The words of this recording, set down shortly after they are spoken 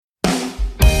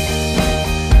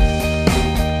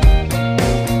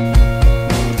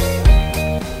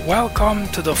Welcome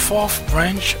to the Fourth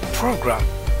Branch program.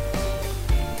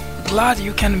 Glad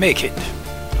you can make it.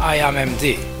 I am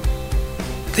MD.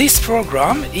 This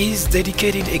program is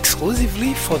dedicated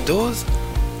exclusively for those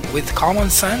with common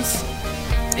sense,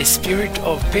 a spirit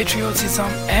of patriotism,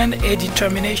 and a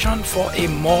determination for a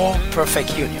more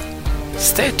perfect union.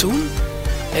 Stay tuned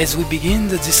as we begin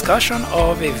the discussion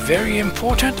of a very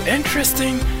important,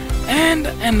 interesting, and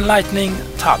enlightening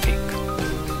topic.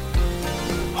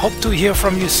 Hope to hear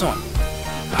from you soon.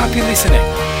 Happy listening.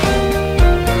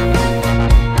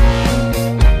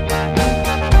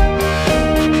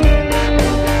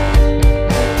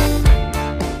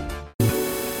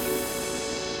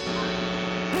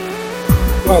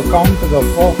 Welcome to the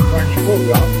Fourth Branch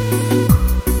program,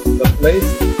 the place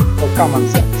for common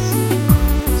sense.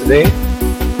 Today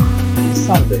is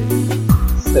Sunday,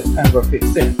 September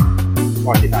 15,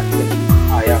 2019.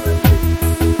 I am MD.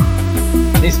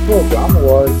 This program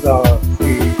was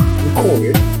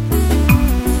pre-recorded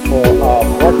for our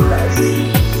broadcast,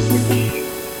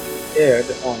 which aired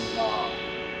on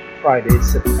Friday,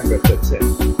 September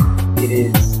 13th. It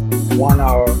is 1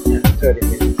 hour and 30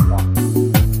 minutes long.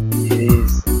 It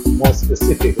is more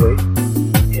specifically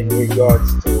in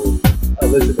regards to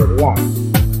Elizabeth Warren.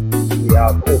 We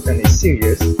have opened a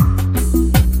series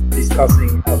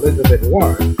discussing Elizabeth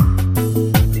Warren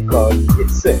because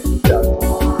it's said that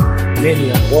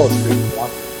many on Wall Street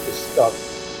want to stop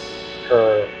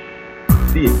her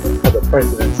bid for the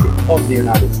presidency of the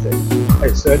United States.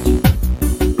 As such,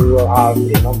 we will have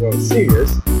a number of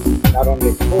series not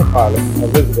only profiling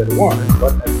Elizabeth Warren,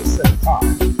 but at the same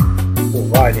time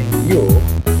providing you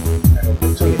an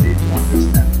opportunity to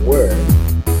understand where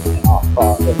and how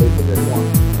far Elizabeth Warren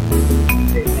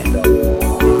may end up in the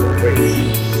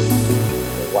race for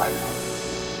the White House.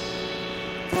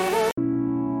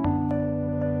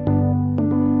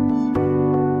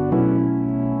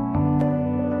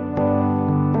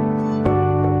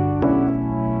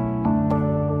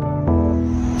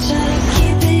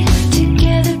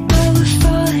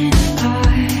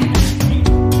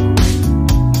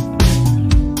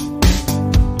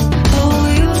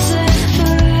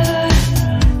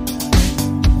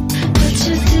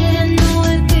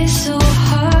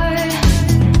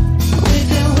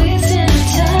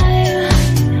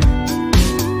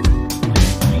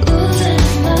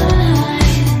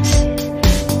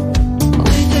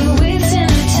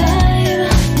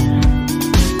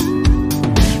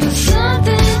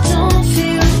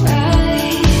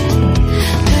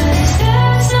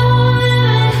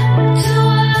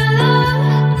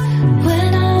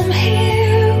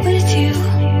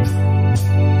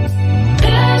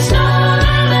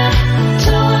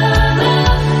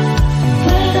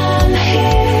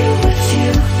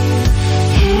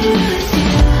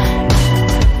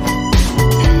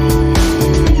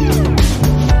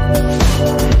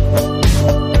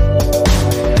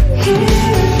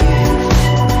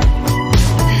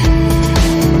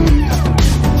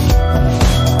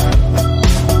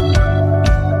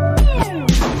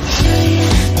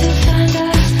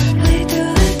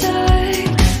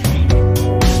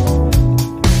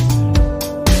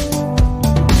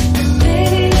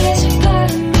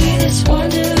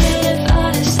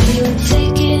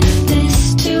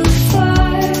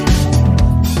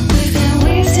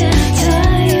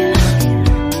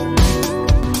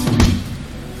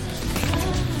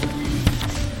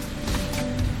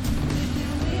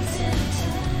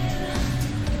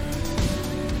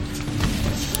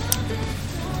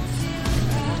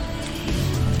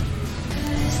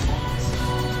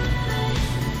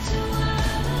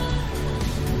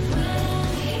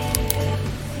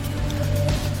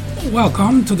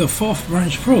 Welcome to the Fourth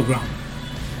Branch program,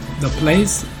 the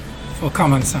place for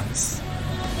common sense.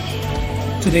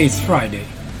 Today is Friday,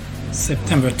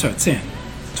 September 13,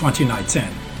 2019.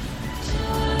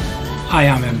 I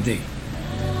am MD.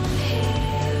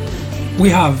 We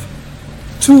have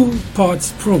two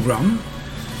parts program.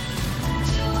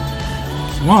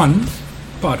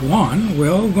 Part one,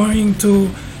 we're going to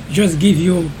just give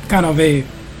you kind of a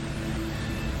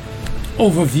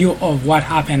overview of what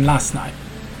happened last night.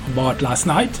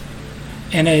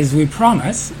 And as we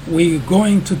promised, we're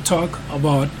going to talk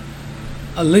about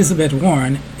Elizabeth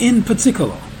Warren in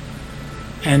particular.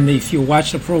 And if you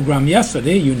watched the program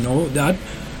yesterday, you know that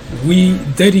we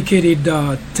dedicated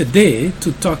today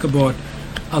to talk about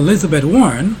Elizabeth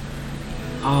Warren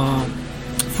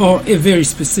for a very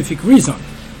specific reason.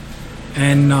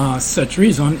 And such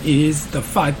reason is the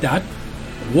fact that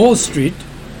Wall Street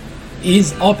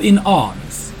is up in arms.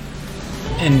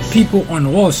 And people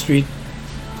on Wall Street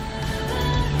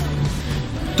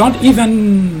don't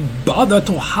even bother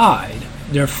to hide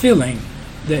their feeling,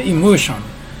 their emotion,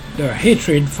 their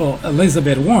hatred for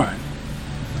Elizabeth Warren.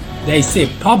 They say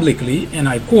publicly, and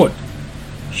I quote,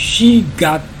 "She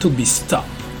got to be stopped."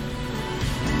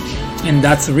 And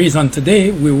that's the reason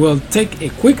today we will take a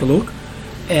quick look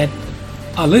at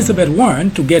Elizabeth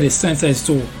Warren to get a sense as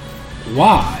to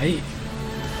why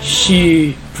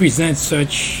she represents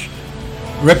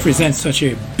such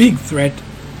a big threat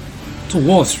to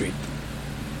Wall Street.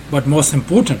 But most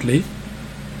importantly,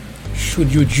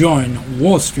 should you join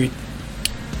Wall Street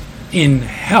in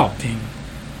helping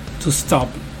to stop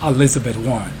Elizabeth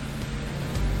Warren?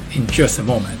 In just a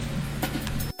moment.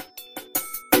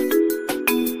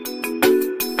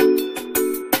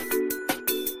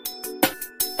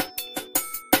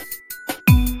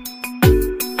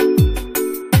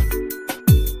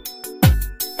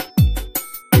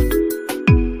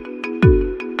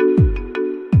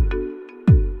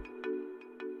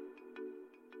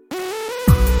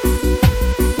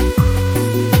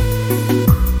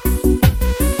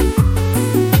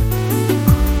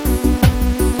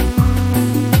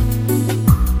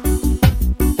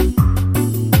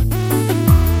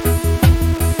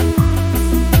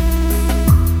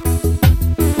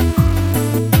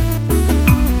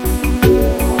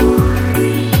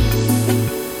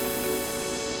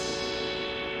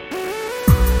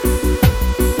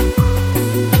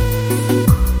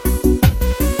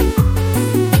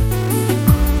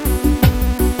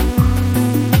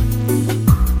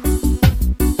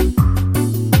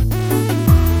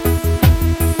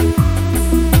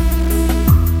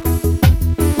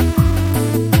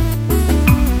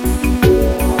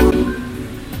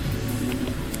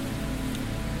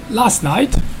 Last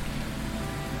night,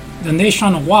 the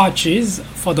nation watches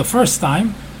for the first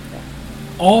time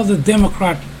all the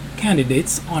Democrat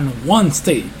candidates on one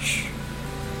stage,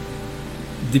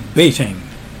 debating,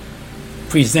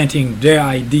 presenting their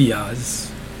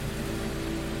ideas,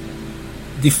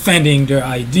 defending their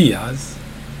ideas,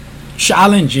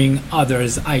 challenging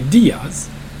others' ideas,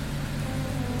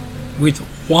 with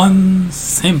one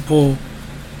simple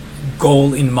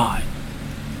goal in mind: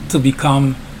 to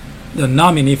become the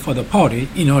nominee for the party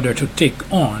in order to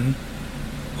take on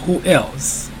who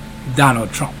else? Donald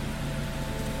Trump.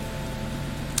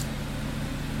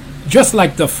 Just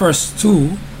like the first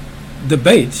two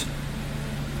debates,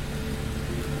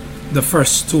 the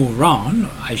first two rounds,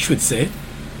 I should say,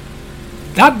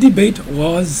 that debate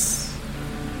was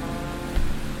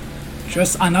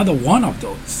just another one of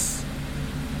those.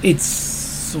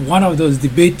 It's one of those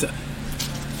debates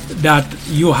that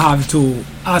you have to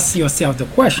ask yourself the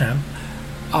question,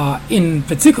 in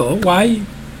particular, why?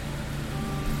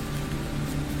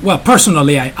 Well,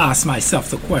 personally, I ask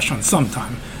myself the question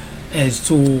sometimes as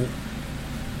to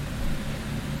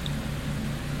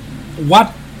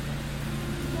what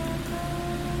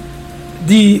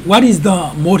is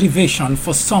the motivation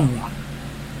for someone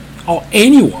or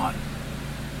anyone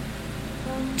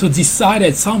to decide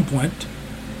at some point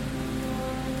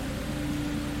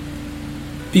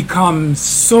become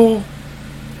so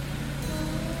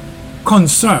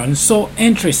concerned, so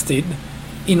interested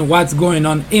in what's going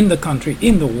on in the country,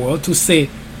 in the world, to say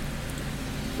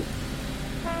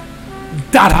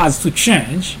that has to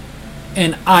change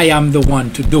and I am the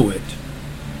one to do it.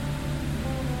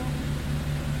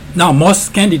 Now,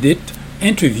 most candidates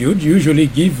interviewed usually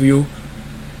give you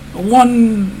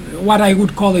what I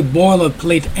would call a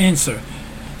boilerplate answer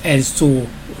as to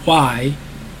why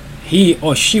he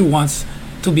or she wants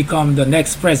to become the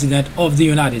next president of the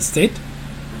United States.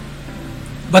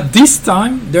 But this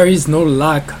time, there is no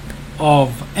lack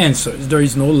of answers. There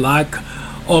is no lack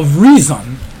of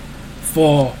reason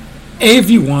for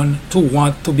everyone to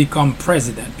want to become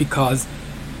president, because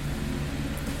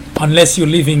unless you're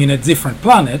living in a different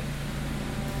planet,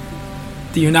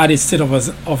 the United States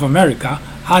of America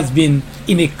has been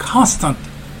in a constant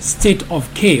state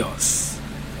of chaos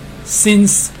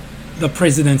since the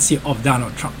presidency of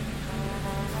Donald Trump.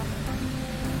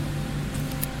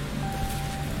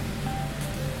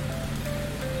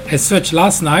 As such,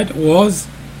 last night was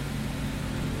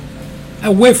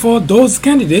a way for those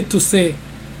candidates to say,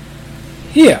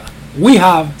 here, we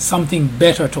have something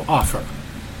better to offer.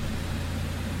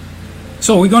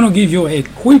 So we're going to give you a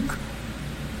quick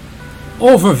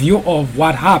overview of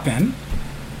what happened.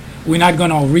 We're not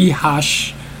going to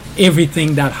rehash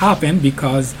everything that happened,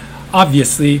 because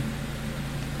obviously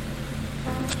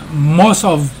most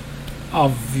of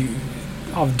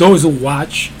those who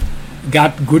watch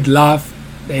got good laugh.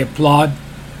 They applaud,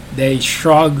 they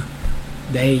shrug,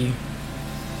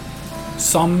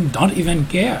 some don't even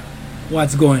care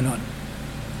what's going on.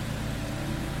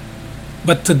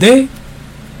 But today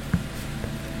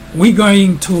we're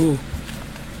going to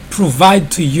provide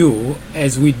to you,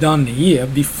 as we done here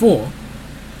before,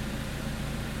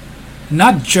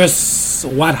 not just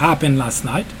what happened last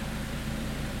night,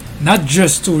 not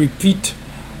just to repeat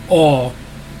or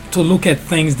to look at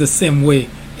things the same way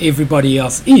everybody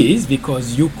else is,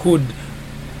 because you could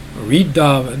read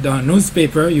the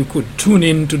newspaper, you could tune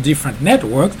in to different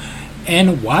networks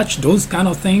and watch those kind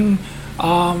of things.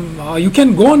 You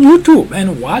can go on YouTube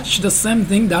and watch the same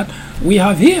thing that we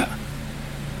have here.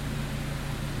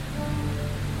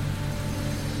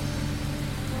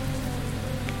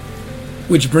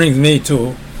 Which brings me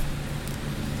to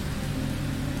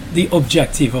the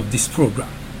objective of this program.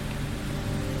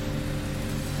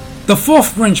 The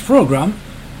Fourth Branch program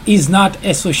is not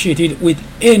associated with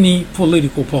any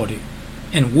political party,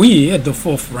 and we at the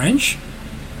Fourth Branch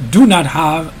do not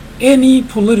have any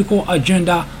political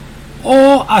agenda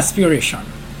or aspiration.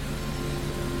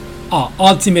 Our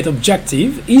ultimate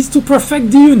objective is to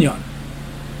perfect the Union,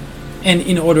 and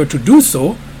in order to do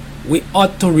so, we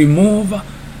ought to remove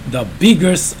the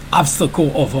biggest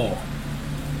obstacle of all: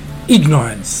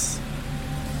 ignorance.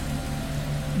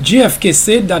 JFK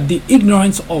said that the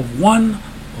ignorance of one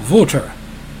voter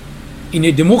in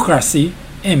a democracy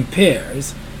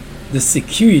impairs the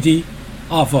security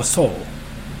of us all.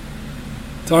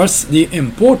 Thus, the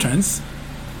importance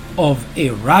of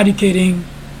eradicating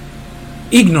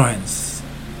ignorance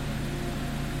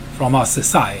from our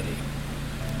society.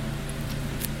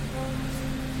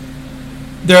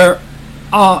 There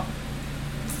are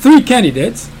three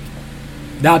candidates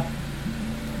that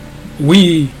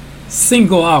we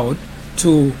single out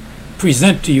to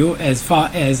present to you as far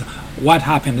as what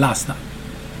happened last night.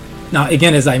 Now,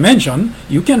 again, as I mentioned,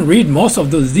 you can read most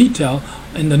of those details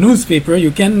in the newspaper.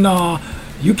 You can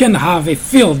have a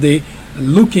field day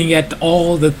looking at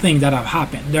all the things that have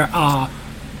happened. There are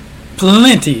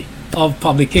plenty of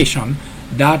publications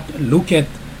that look at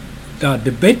the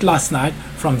debate last night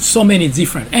from so many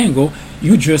different angles.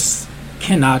 You just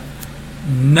cannot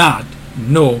not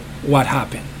know what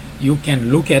happened. You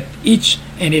can look at each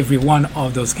and every one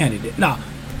of those candidates. Now,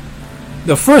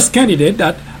 the first candidate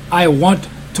that I want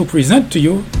to present to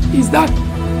you is that,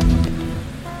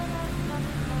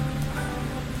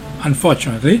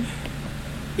 unfortunately,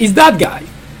 is that guy,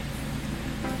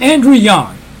 Andrew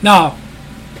Yang. Now,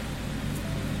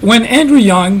 when Andrew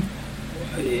Yang,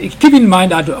 keep in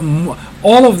mind that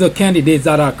all of the candidates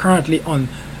that are currently on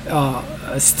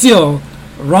still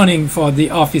running for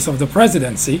the office of the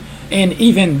presidency, and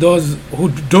even those who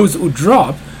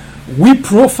drop, we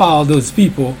profile those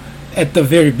people at the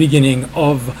very beginning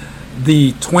of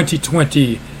the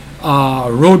 2020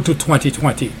 road to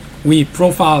 2020. We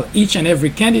profile each and every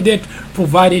candidate,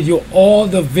 provided you all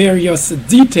the various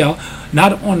detail,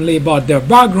 not only about their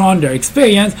background, their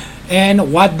experience,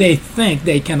 and what they think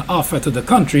they can offer to the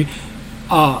country,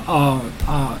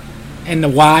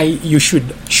 and why you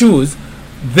should choose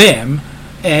them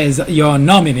as your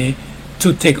nominee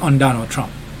to take on Donald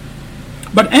Trump.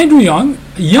 But Andrew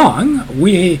Yang,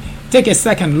 we take a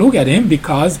second look at him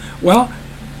because, well,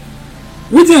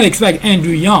 we didn't expect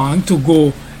Andrew Yang to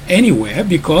go anywhere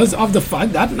because of the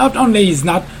fact that not only he's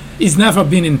never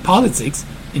been in politics,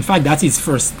 in fact that's his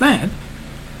first stand,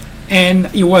 and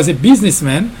he was a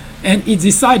businessman, and he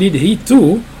decided he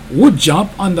too would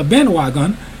jump on the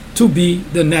bandwagon to be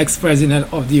the next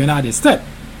president of the United States.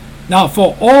 Now,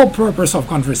 for all purpose of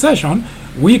conversation,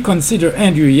 we consider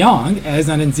Andrew Yang as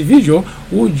an individual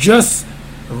who just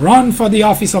run for the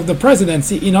office of the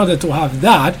presidency in order to have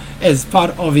that as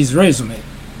part of his resume.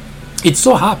 It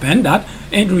so happened that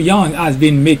Andrew Yang has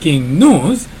been making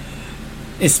news,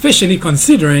 especially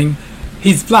considering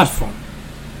his platform.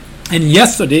 And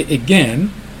yesterday,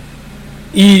 again,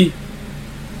 he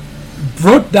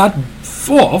brought that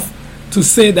forth to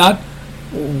say that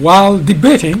while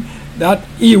debating, that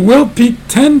he will pick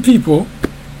 10 people,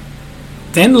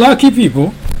 10 lucky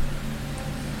people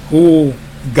who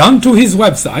gone to his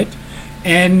website,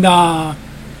 and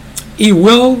he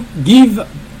will give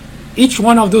each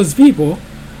one of those people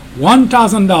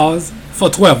 $1,000 for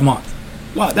 12 months.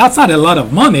 Well, that's not a lot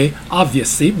of money,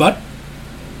 obviously, but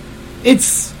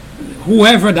it's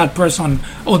whoever that person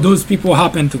or those people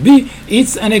happen to be,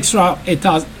 it's an extra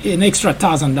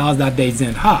 $1,000 that they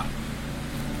didn't have.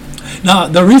 Now,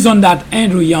 the reason that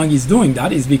Andrew Yang is doing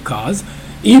that is because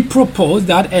he proposed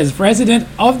that as president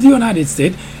of the United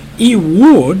States, he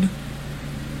would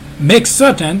make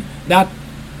certain that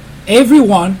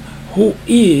everyone who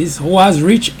has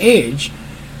reached age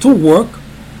to work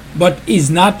but is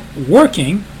not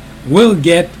working will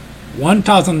get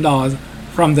 $1,000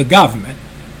 from the government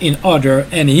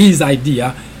and his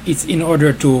idea is in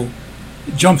order to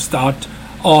jumpstart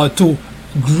or to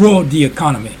grow the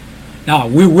economy. Now,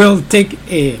 we will take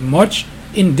a much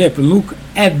in-depth look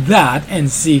at that and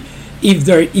see if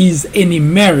there is any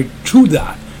merit to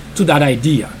that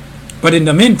idea. But in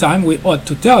the meantime, we ought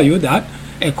to tell you that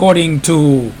according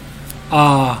to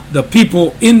the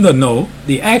people in the know,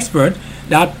 the expert,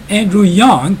 that Andrew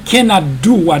Yang cannot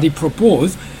do what he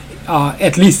proposed,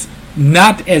 at least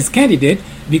not as candidate,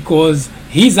 because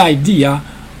his idea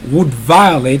would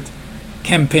violate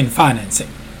campaign financing.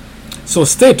 So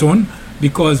stay tuned,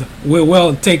 because we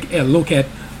will take a look at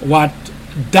what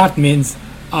that means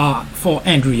for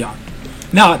Andrew Yang.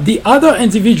 Now, the other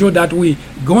individual that we're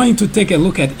going to take a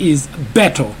look at is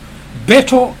Beto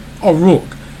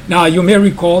O'Rourke. Now, you may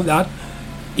recall that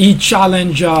he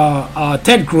challenged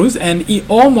Ted Cruz, and he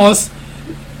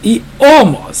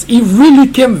really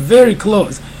came very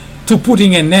close to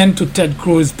putting an end to Ted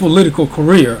Cruz's political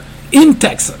career in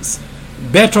Texas.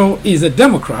 Beto is a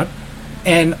Democrat,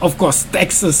 and of course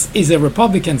Texas is a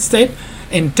Republican state,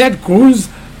 and Ted Cruz,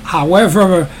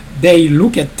 however they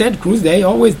look at Ted Cruz, they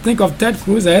always think of Ted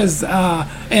Cruz as a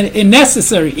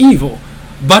necessary evil.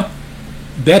 But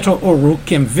Beto O'Rourke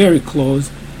came very close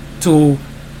to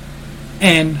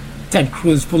end Ted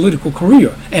Cruz's political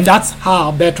career, and that's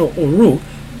how Beto O'Rourke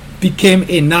became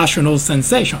a national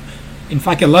sensation. In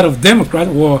fact, a lot of Democrats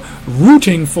were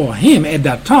rooting for him at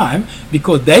that time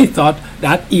because they thought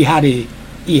that he had a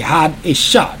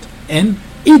shot, and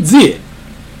he did.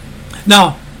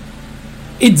 Now,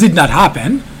 it did not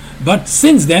happen, but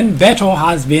since then, Beto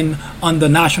has been on the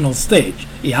national stage.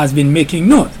 He has been making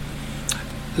noise.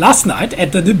 Last night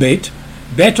at the debate,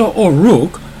 Beto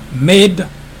O'Rourke made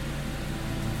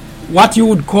what you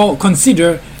would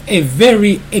consider a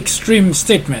very extreme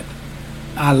statement.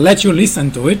 I'll let you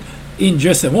listen to it in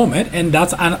just a moment, and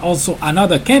that's also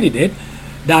another candidate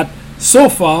that so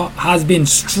far has been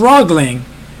struggling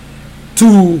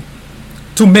to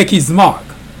make his mark.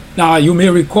 Now, you may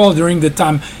recall during the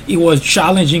time he was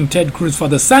challenging Ted Cruz for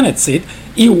the Senate seat,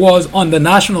 he was on the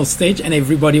national stage and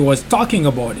everybody was talking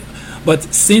about it. But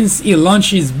since he launched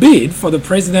his bid for the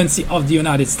presidency of the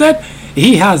United States,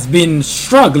 he has been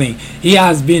struggling. He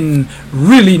has been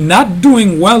really not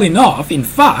doing well enough. In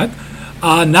fact,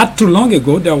 not too long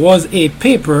ago, there was a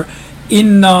paper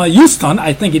in Houston,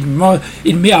 I think it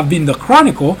may have been the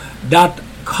Chronicle, that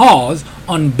caused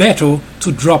on Beto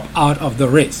to drop out of the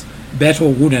race.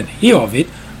 Beto wouldn't hear of it,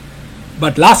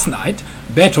 but last night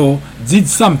Beto did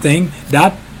something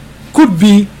that could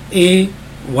be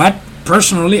what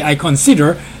personally I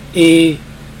consider an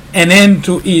end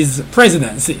to his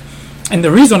presidency. And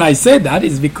the reason I say that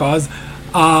is because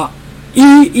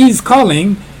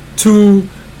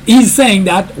he's saying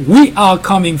that we are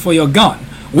coming for your gun.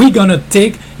 We're gonna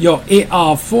take your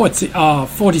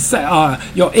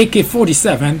AR-47, your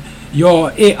AK-47,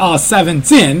 your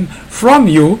AR-17 from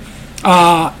you,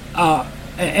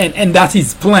 and that's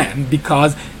his plan,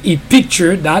 because he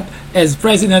pictured that as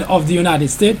president of the United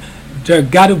States, there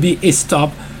got to be a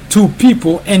stop to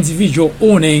individual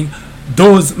owning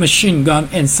those machine gun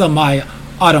and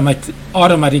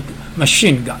semi-automatic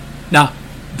machine gun. Now,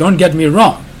 don't get me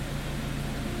wrong.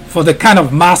 For the kind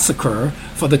of massacre,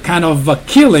 for the kind of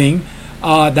killing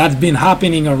that's been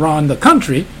happening around the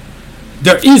country,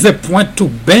 there is a point to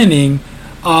banning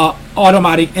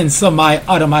automatic and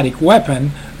semi-automatic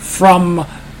weapon from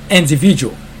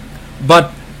individual.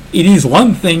 But it is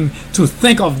one thing to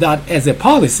think of that as a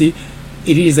policy.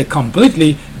 It is a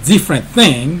completely different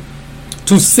thing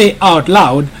to say out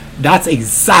loud that's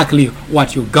exactly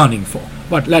what you're gunning for.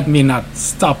 But let me not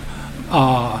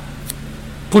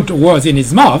put words in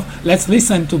his mouth. Let's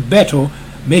listen to Beto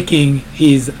making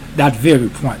that very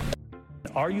point.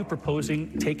 Are you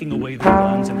proposing taking away the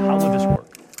guns, and how would this work?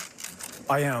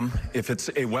 I am, if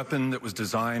it's a weapon that was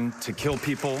designed to kill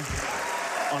people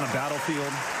on a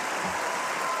battlefield.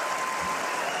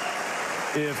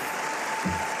 If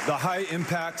the high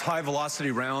impact, high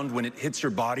velocity round, when it hits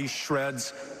your body,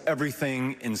 shreds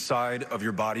everything inside of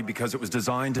your body, because it was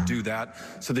designed to do that,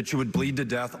 so that you would bleed to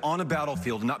death on a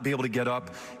battlefield and not be able to get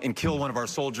up and kill one of our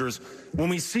soldiers. When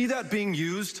we see that being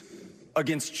used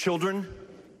against children,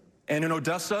 and in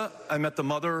Odessa, I met the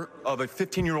mother of a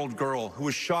 15-year-old girl who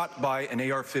was shot by an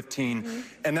AR-15,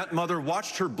 and that mother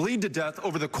watched her bleed to death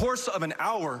over the course of an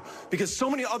hour because so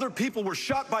many other people were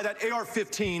shot by that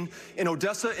AR-15 in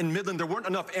Odessa and Midland. There weren't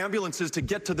enough ambulances to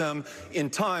get to them in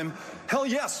time. Hell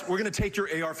yes, we're gonna take your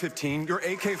AR-15, your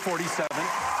AK-47.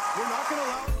 We're not gonna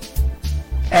allow...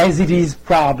 As it is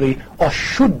probably, or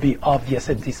should be obvious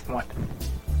at this point,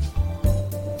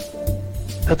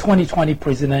 the 2020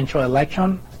 presidential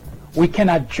election, we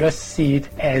cannot just see it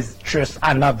as just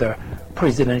another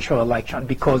presidential election,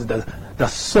 because the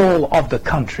soul of the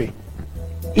country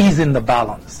is in the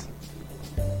balance.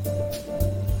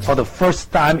 For the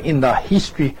first time in the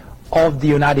history of the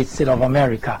United States of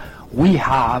America, we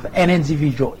have an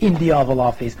individual in the Oval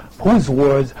Office whose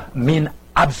words mean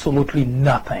absolutely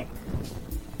nothing.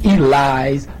 He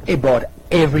lies about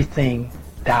everything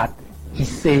that he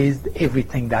says,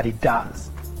 everything that he does.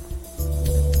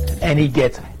 And he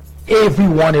gets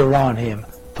everyone around him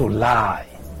to lie.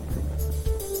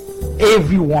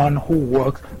 Everyone who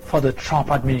works for the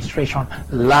Trump administration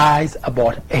lies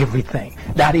about everything.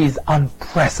 That is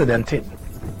unprecedented.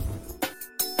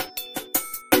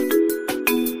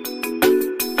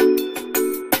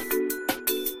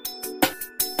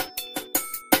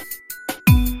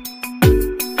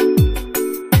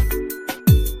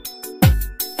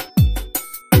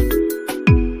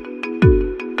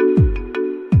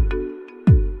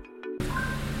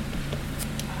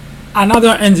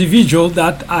 Another individual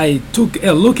that I took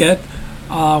a look at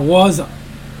was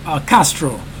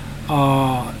Castro,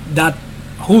 that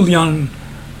Julian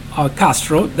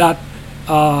Castro, that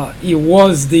he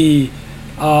was the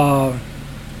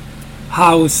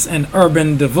House and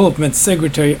Urban Development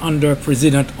Secretary under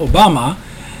President Obama,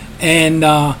 and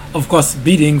of course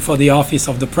bidding for the office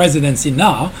of the presidency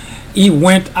now. He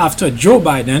went after Joe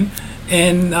Biden,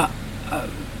 and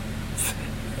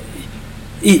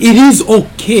it is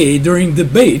okay during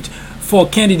debate for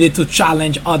candidate to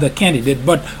challenge other candidate,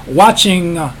 but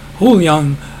watching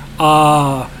Julian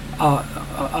going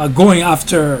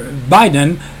after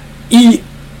Biden,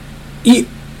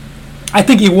 I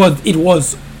think it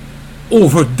was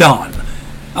overdone,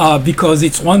 because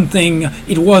it's one thing.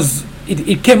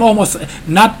 It came almost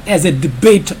not as a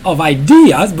debate of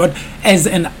ideas, but as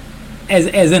an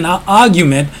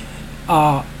argument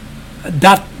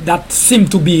that seemed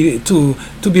to be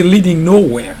leading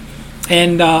nowhere.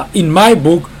 And in my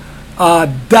book,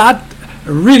 that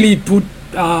really put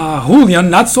Julian,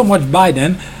 not so much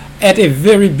Biden, at a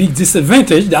very big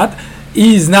disadvantage, that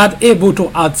he is not able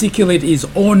to articulate his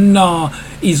own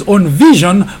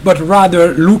vision, but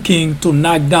rather looking to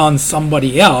knock down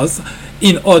somebody else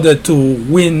in order to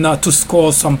win, to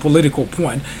score some political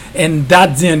point. And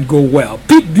that didn't go well.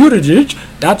 Pete Buttigieg,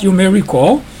 that you may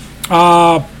recall,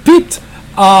 Pete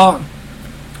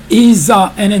is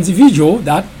an individual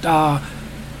that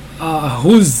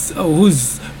whose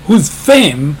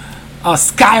fame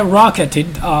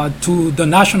skyrocketed to the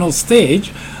national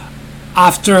stage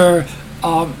after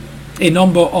a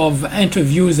number of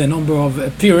interviews, a number of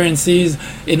appearances,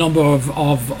 a number of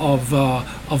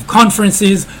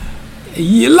conferences.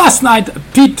 Last night,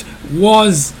 Pete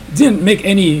didn't make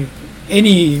any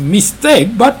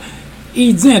mistake, but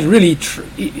he didn't really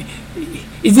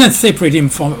he didn't separate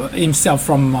himself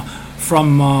from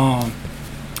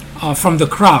the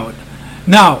crowd.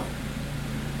 Now,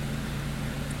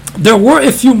 there were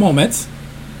a few moments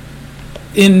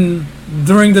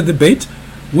during the debate.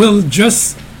 We'll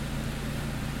just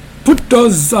put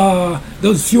those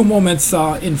few moments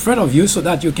in front of you so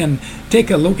that you can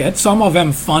take a look at. Some of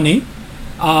them funny.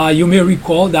 You may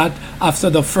recall that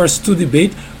after the first two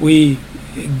debates, we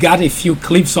got a few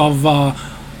clips of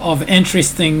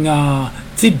interesting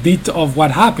tidbit of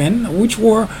what happened, which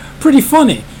were pretty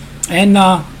funny. And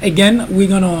again, we're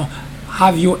gonna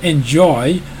have you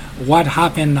enjoy what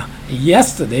happened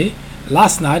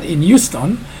last night in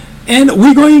Houston, and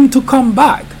we're going to come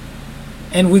back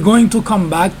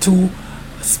to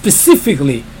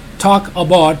specifically talk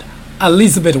about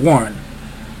Elizabeth Warren.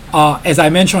 As I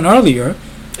mentioned earlier,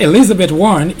 Elizabeth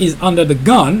Warren is under the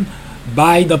gun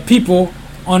by the people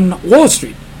on Wall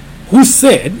Street, who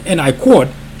said, and I quote,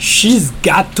 "She's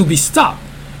got to be stopped."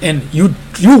 And you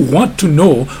want to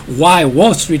know why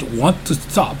Wall Street want to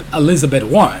stop Elizabeth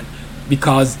Warren,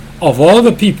 because of all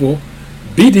the people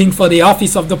bidding for the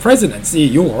office of the presidency.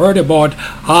 You heard about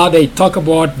how they talk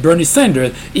about Bernie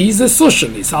Sanders. He's a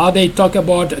socialist. How they talk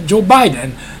about Joe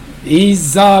Biden.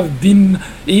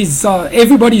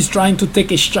 Everybody's trying to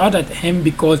take a shot at him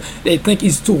because they think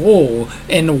he's too old.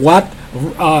 And what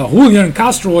Julian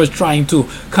Castro was trying to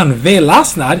convey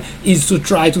last night is to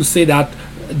try to say that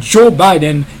Joe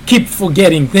Biden keep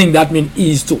forgetting things that mean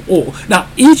he's too old. Now,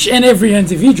 each and every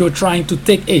individual trying to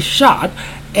take a shot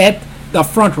at the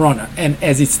front runner. And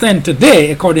as it stands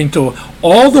today, according to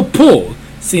all the polls,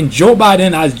 since Joe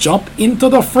Biden has jumped into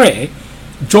the fray,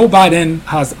 Joe Biden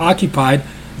has occupied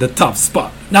the top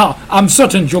spot. Now, I'm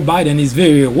certain Joe Biden is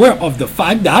very aware of the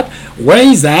fact that where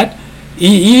he's at,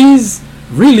 he is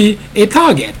really a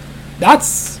target.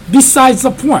 That's besides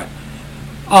the point.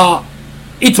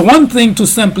 It's one thing to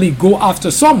simply go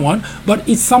after someone, but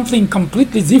it's something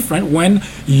completely different when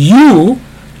you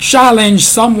challenge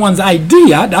someone's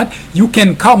idea that you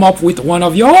can come up with one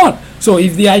of your own. So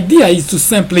if the idea is to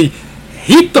simply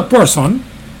hit the person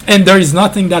and there is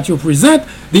nothing that you present,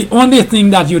 the only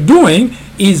thing that you're doing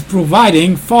is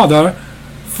providing fodder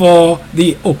for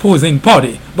the opposing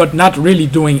party, but not really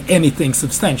doing anything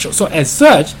substantial. So as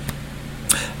such,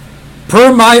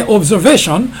 per my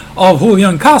observation of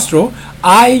Julian Castro,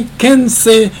 I can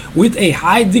say with a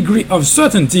high degree of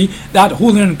certainty that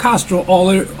Julian Castro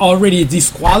already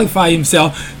disqualified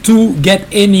himself to get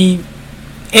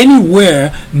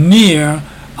anywhere near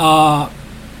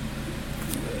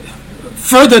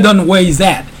further than where he's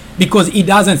at, because he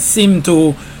doesn't seem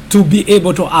to be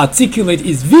able to articulate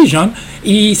his vision.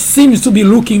 He seems to be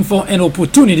looking for an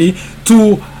opportunity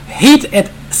to hit at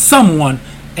someone,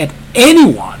 at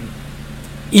anyone,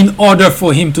 in order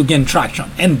for him to gain traction.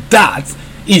 And that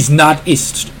is not a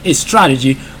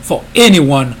strategy for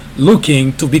anyone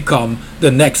looking to become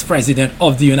the next president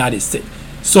of the United States.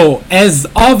 So as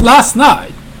of last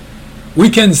night, we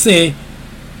can say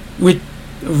with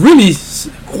really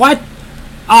quite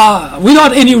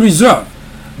without any reserve,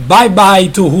 bye-bye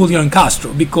to Julian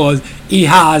Castro, because he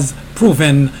has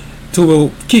proven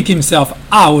to kick himself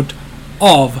out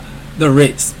of the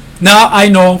race. Now I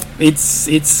know it's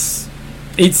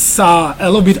a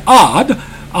little bit odd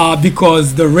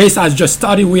because the race has just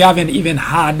started. We haven't even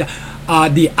had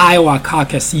the Iowa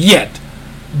caucus yet,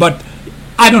 but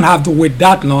I don't have to wait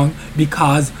that long,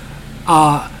 because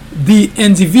the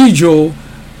individual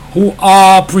who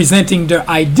are presenting their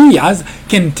ideas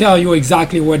can tell you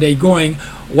exactly where they're going,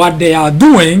 what they are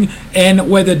doing, and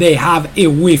whether they have a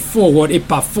way forward, a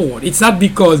path forward. It's not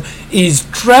because he's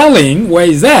trailing where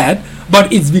he's at,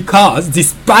 but it's because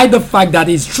despite the fact that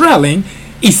he's trailing,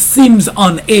 he seems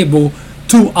unable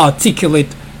to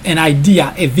articulate an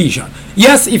idea, a vision.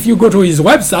 Yes, if you go to his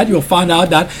website, you'll find out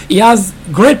that he has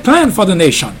great plan for the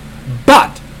nation,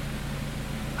 but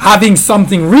having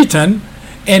something written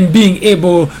and being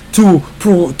able to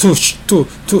put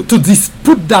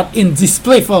that in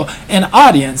display for an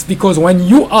audience, because when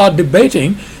you are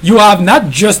debating, you have not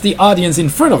just the audience in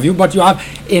front of you, but you have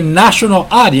a national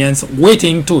audience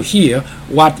waiting to hear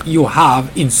what you have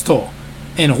in store.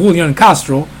 And Julian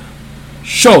Castro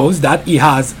shows that he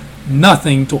has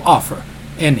nothing to offer.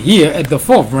 And here at the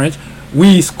Fourth Branch,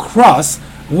 we cross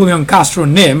Julian Castro's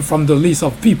name from the list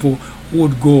of people who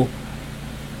would go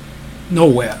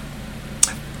nowhere.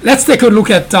 Let's take a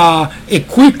look at a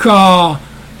quick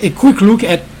look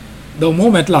at the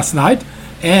moment last night,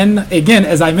 and again,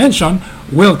 as I mentioned,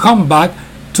 we'll come back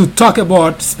to talk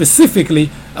about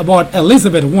specifically about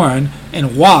Elizabeth Warren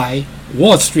and why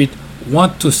Wall Street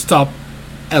want to stop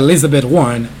Elizabeth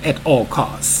Warren at all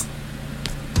costs.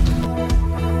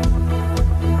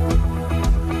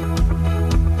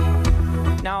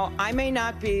 Now, I may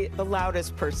not be the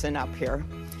loudest person up here,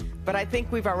 but I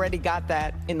think we've already got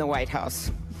that in the White House.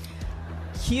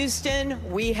 Houston,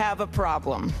 we have a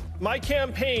problem. My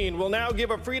campaign will now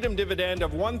give a freedom dividend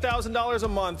of $1,000 a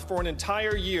month for an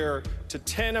entire year to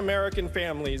 10 American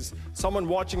families. Someone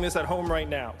watching this at home right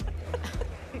now.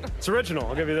 It's original,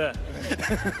 I'll give you that.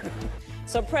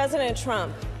 So President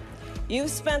Trump, you've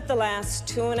spent the last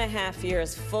 2.5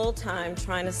 years full-time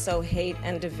trying to sow hate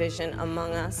and division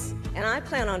among us. And I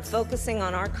plan on focusing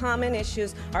on our common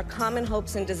issues, our common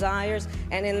hopes and desires,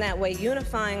 and in that way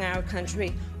unifying our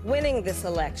country, winning this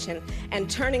election, and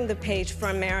turning the page for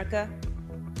America.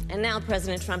 And now,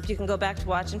 President Trump, you can go back to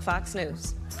watching Fox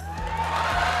News.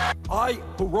 I,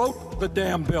 who wrote the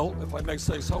damn bill, if I may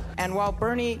say so. And while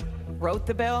Bernie wrote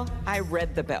the bill, I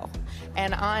read the bill.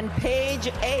 And on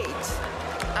page 8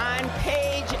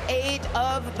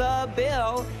 of the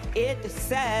bill, it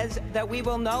says that we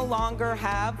will no longer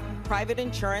have private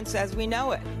insurance as we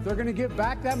know it. They're going to give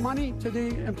back that money to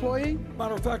the employee?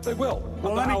 Matter of fact, they will.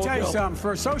 Well, let me tell you something.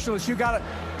 For a socialist, you got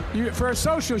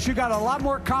a lot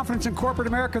more confidence in corporate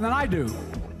America than I do.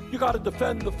 You got to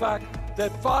defend the fact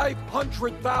that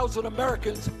 500,000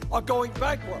 Americans are going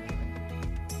bankrupt.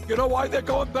 You know why they're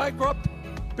going bankrupt?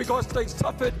 Because they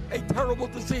suffered a terrible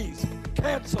disease,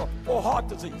 cancer or heart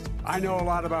disease. I know a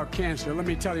lot about cancer. Let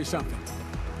me tell you something.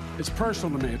 It's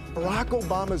personal to me. Barack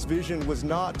Obama's vision was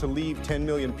not to leave 10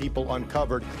 million people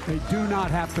uncovered. They do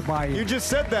not have to buy in. You just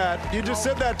said that. You just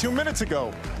said that 2 minutes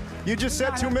ago. You just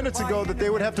said 2 minutes ago that they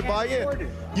would have to buy in.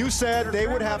 You said they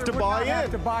would have to buy in.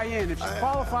 Have to buy in. If she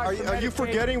qualifies for Medicaid, are you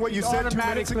forgetting what you said 2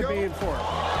 minutes ago? Be in for it.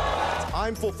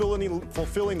 I'm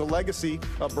fulfilling the legacy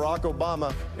of Barack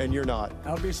Obama, and you're not.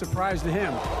 I'll be surprised to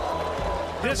him.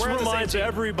 This reminds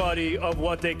everybody of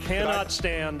what they cannot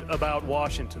stand about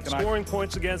Washington. Scoring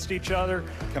points against each other,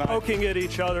 poking at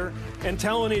each other, and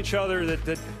telling each other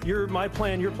that you're my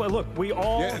plan, your plan. Look, we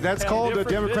all that's called a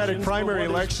Democratic primary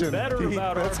election.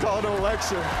 That's called an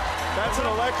election. That's an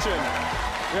election.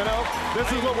 You know,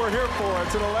 this is what we're here for.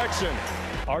 It's an election.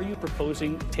 Are you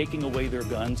proposing taking away their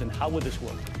guns, and how would this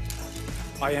work?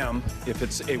 I am. If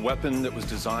it's a weapon that was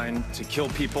designed to kill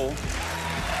people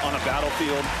on a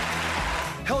battlefield,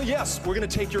 hell yes, we're going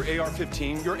to take your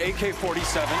AR-15, your AK-47. We're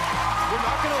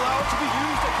not going to allow it to be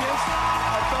used against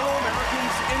our fellow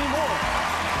Americans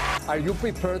anymore. Are you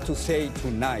prepared to say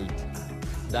tonight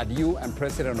that you and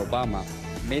President Obama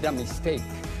made a mistake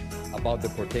about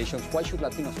deportations? Why should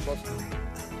Latinos trust you?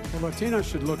 What Latinos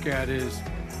should look at is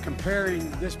comparing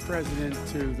this president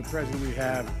to the president we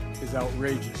have is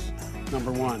outrageous.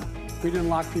 Number one, we didn't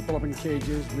lock people up in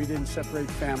cages. We didn't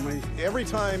separate families. Every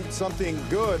time something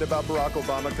good about Barack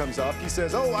Obama comes up, he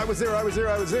says, oh, I was there, I was there,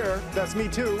 I was there. That's me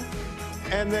too.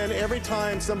 And then every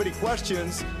time somebody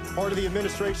questions part of the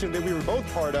administration that we were both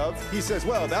part of, he says,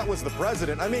 well, that was the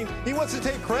president. I mean, he wants to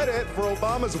take credit for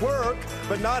Obama's work,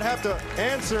 but not have to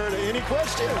answer to any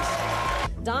questions.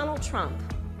 Donald Trump,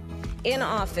 in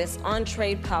office on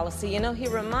trade policy, you know, he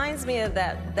reminds me of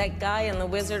that guy in The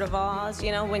Wizard of Oz,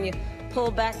 you know, when you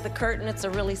pull back the curtain, it's a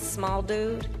really small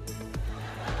dude.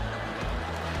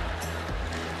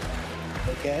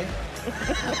 Okay.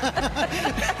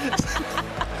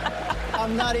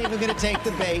 I'm not even going to take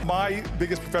the bait. My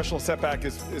biggest professional setback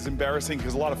is embarrassing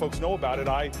because a lot of folks know about it.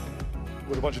 I,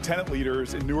 with a bunch of tenant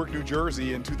leaders in Newark, New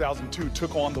Jersey in 2002,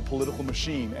 took on the political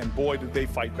machine, and boy, did they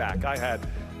fight back. I had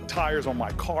tires on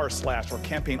my car slashed, our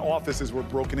campaign offices were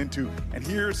broken into. And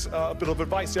here's a bit of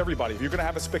advice to everybody. If you're going to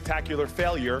have a spectacular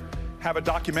failure, have a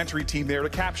documentary team there to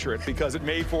capture it, because it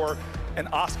made for an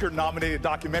Oscar-nominated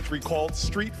documentary called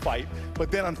Street Fight.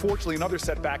 But then, unfortunately, another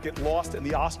setback, it lost in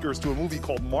the Oscars to a movie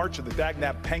called March of the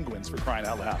Dagnap Penguins, for crying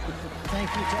out loud. Thank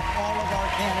you to all of our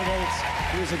candidates.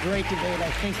 It was a great debate. I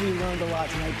think we learned a lot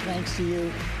tonight. Thanks to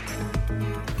you.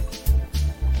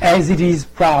 As it is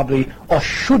probably or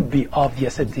should be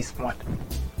obvious at this point,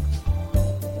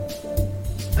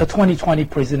 the 2020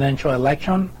 presidential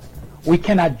election, we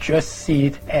cannot just see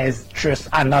it as just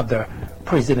another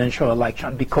presidential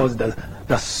election, because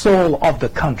the soul of the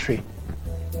country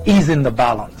is in the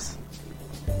balance.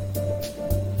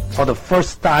 For the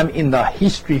first time in the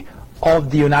history of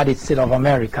the United States of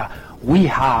America, we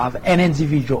have an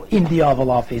individual in the Oval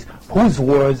Office whose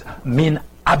words mean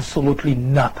absolutely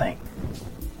nothing.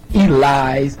 He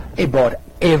lies about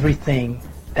everything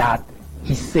that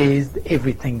he says,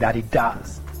 everything that he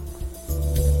does.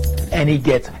 And he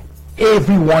gets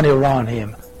everyone around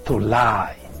him to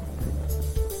lie.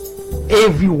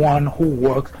 Everyone who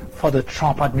works for the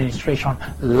Trump administration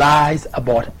lies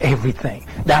about everything.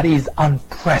 That is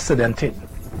unprecedented.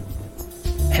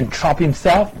 And Trump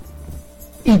himself,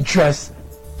 he just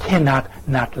cannot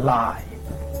not lie.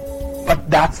 But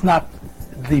that's not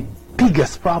the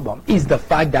biggest problem. Is the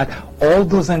fact that all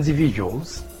those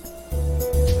individuals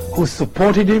who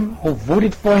supported him, who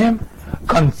voted for him,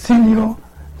 continue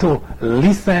to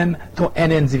listen to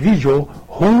an individual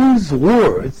whose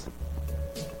words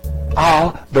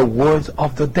are the words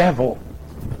of the devil,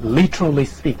 literally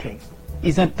speaking.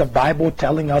 Isn't the Bible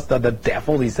telling us that the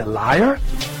devil is a liar?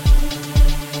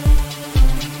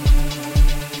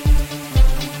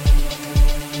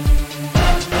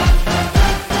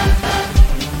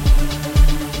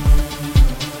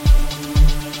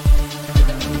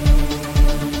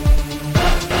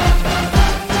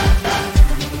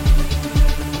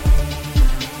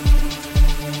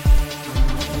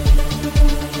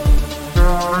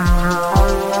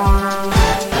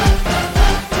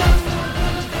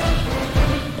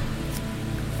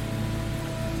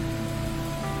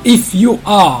 If you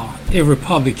are a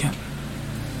Republican,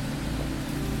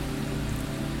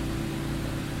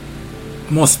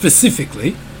 more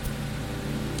specifically,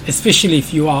 especially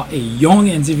if you are a young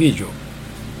individual,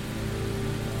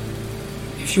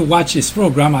 if you watch this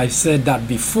program, I've said that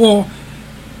before,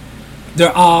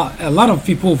 there are a lot of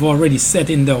people who've already set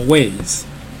in their ways,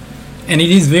 and it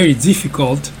is very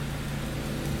difficult,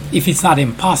 if it's not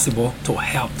impossible, to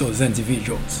help those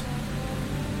individuals.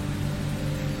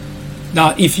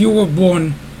 Now, if you were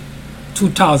born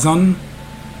 2000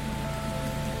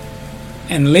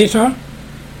 and later,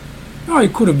 or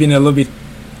it could have been a little bit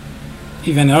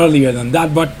even earlier than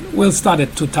that, but we'll start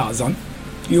at 2000.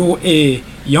 You're a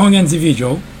young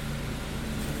individual.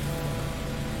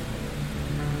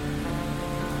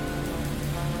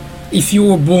 If you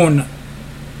were born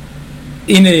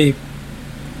in an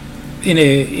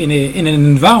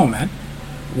environment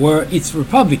where it's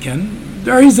Republican,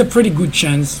 there is a pretty good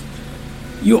chance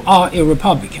you are a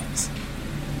Republican.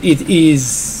 It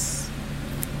is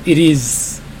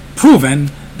proven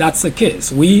that's the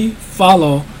case. We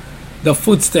follow the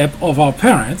footsteps of our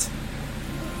parents.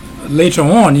 Later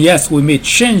on, yes, we may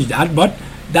change that, but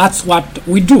that's what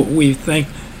we do. We think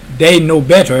they know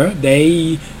better.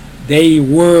 They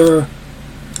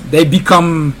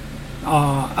become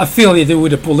affiliated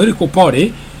with a political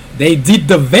party. They did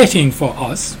the vetting for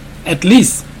us. At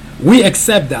least we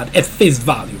accept that at face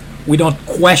value. We don't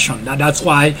question that. That's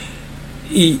why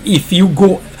if you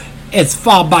go as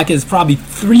far back as probably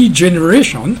 3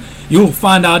 generations, you'll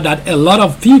find out that a lot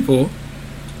of people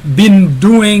been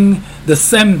doing the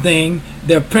same thing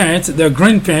their parents, their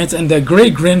grandparents, and their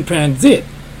great-grandparents did.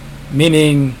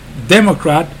 Meaning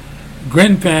Democrat,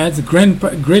 grandparents,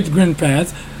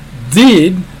 great-grandparents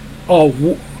did or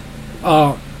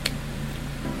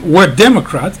were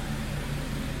Democrats,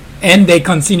 and they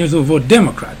continue to vote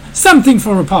Democrat. Same thing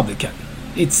for Republican.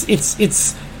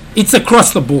 It's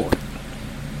across the board.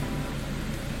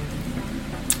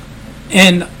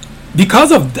 And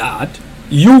because of that,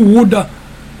 you would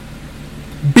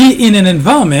be in an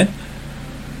environment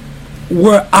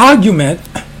where argument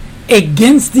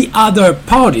against the other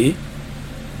party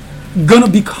gonna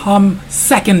become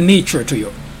second nature to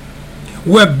you,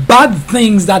 where bad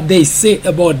things that they say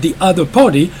about the other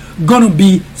party gonna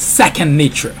be second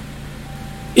nature.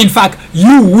 In fact,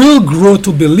 you will grow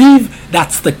to believe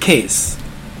that's the case.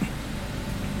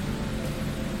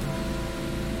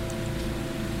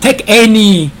 Take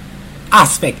any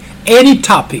aspect, any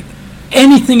topic,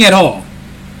 anything at all.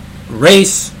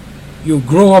 Race, you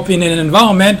grow up in an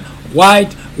environment,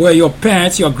 white, where your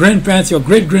parents, your grandparents, your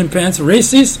great-grandparents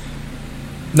racist.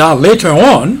 Now later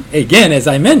on, again, as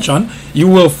I mentioned, you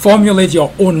will formulate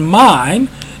your own mind.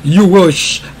 You will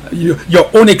your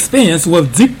own experience will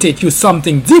dictate you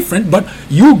something different, but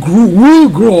you will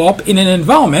grow up in an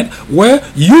environment where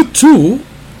you too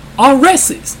are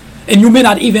racist. And you may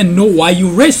not even know why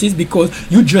you're racist, because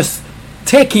you just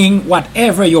taking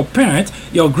whatever your parents,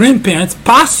 your grandparents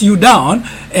pass you down,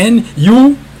 and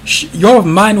your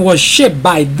mind was shaped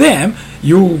by them.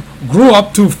 You grew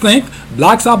up to think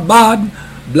blacks are bad,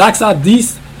 blacks are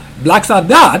this, blacks are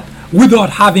that,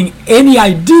 without having any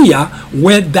idea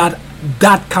where that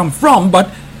come from, but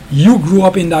you grew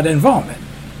up in that environment.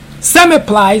 Same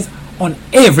applies on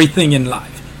everything in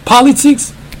life.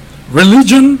 Politics,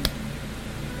 religion,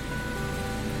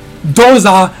 those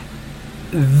are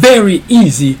very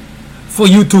easy for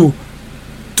you to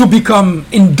become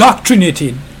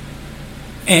indoctrinated,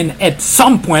 and at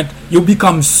some point you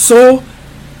become so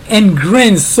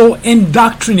ingrained, so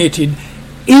indoctrinated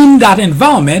in that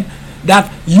environment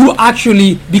that you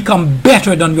actually become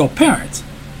better than your parents.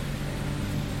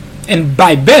 And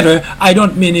by better, I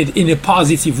don't mean it in a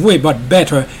positive way, but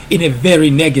better in a very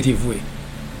negative way.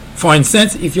 For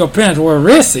instance, if your parents were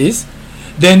racist,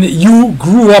 then you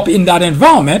grew up in that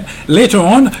environment. Later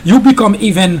on, you become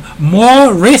even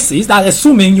more racist, that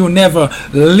assuming you never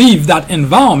leave that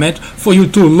environment for you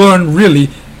to learn really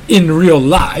in real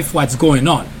life what's going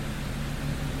on.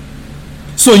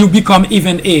 So you become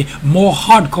even a more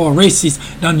hardcore racist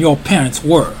than your parents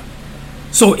were.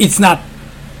 So it's not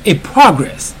a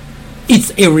progress,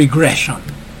 it's a regression.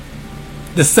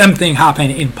 The same thing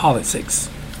happened in politics.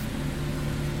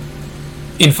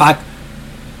 In fact,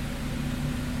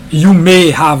 you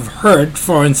may have heard,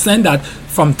 for instance, that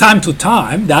from time to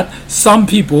time that some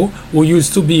people who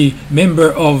used to be member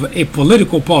of a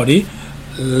political party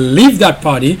leave that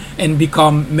party and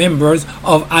become members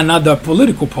of another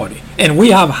political party. And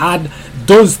we have had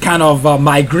those kind of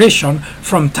migration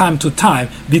from time to time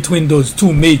between those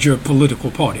two major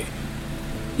political parties.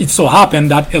 It so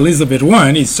happened that Elizabeth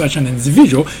Warren is such an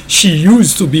individual. She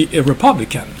used to be a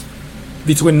Republican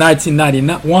between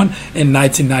 1991 and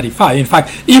 1995. In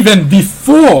fact, even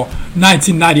before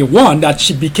 1991, that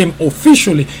she became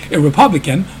officially a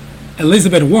Republican,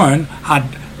 Elizabeth Warren had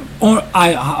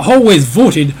always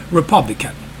voted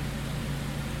Republican.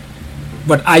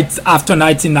 But after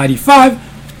 1995,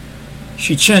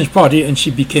 she changed party and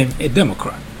she became a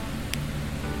Democrat.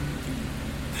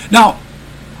 Now,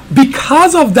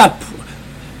 because of that,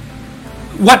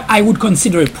 what I would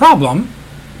consider a problem,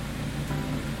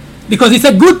 because it's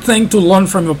a good thing to learn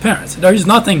from your parents. There is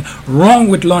nothing wrong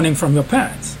with learning from your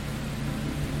parents.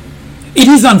 It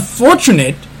is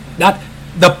unfortunate that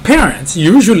the parents,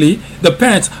 usually the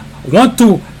parents want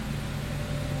to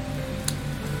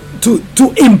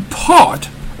impart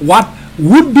what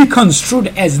would be construed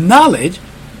as knowledge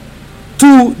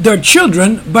to their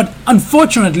children, but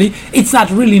unfortunately it's not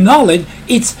really knowledge,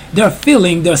 it's their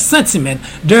feeling, their sentiment,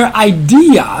 their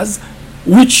ideas,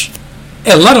 which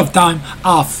a lot of time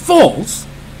are false,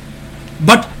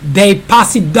 but they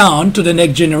pass it down to the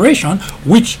next generation,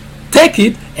 which take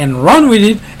it and run with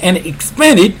it and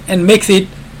expand it and makes it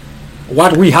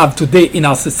what we have today in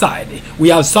our society. We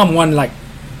have someone like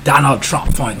Donald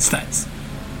Trump, for instance.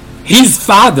 His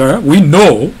father, we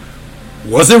know,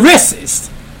 was a racist.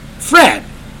 Fred,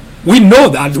 we know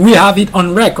that. We have it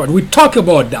on record. We talk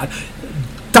about that.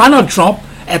 Donald Trump,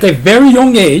 at a very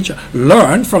young age,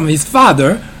 learned from his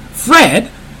father, Fred,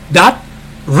 that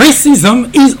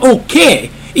racism is okay.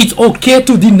 It's okay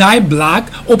to deny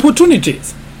black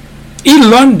opportunities. He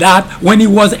learned that when he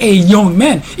was a young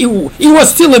man. He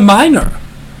was still a minor.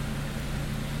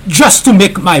 Just to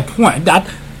make my point that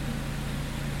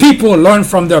people learn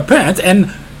from their parents,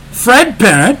 and Fred's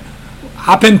parent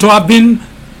happened to have been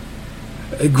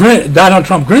Donald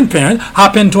Trump's grandparents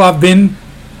happened to have been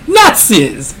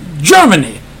Nazis,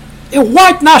 Germany, a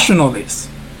white nationalist.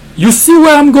 You see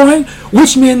where I'm going?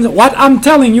 Which means what I'm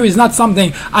telling you is not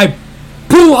something I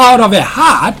pull out of a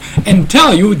hat and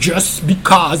tell you just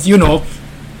because,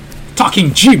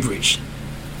 talking gibberish.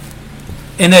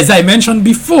 And as I mentioned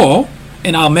before,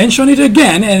 and I'll mention it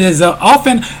again, and as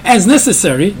often as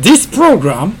necessary, this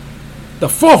program, the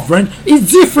Fourth Branch, is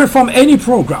different from any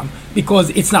program because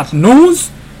it's not news.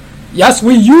 Yes,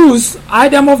 we use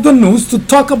item of the news to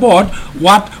talk about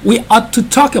what we ought to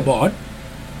talk about,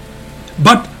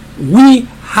 but we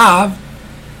have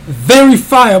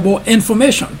verifiable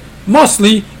information,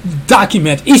 mostly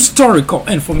historical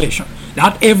information.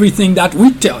 Not everything that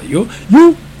we tell you,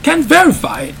 you can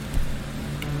verify it.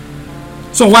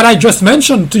 So what I just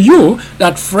mentioned to you,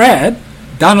 that Fred,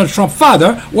 Donald Trump's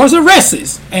father, was a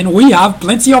racist, and we have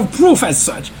plenty of proof as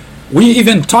such. We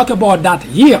even talked about that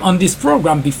here on this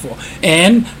program before.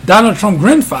 And Donald Trump's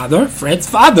grandfather, Fred's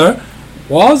father,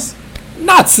 was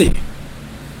Nazi.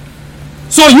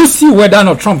 So you see where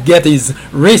Donald Trump gets his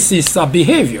racist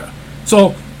behavior.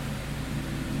 So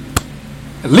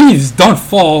leaves don't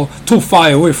fall too far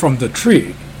away from the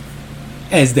tree,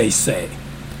 as they say.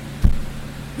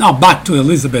 Now back to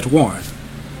Elizabeth Warren.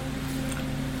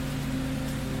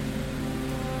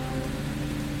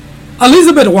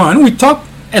 Elizabeth Warren, we talked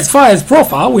as far as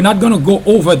profile. We're not going to go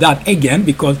over that again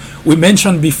because we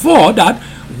mentioned before that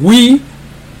we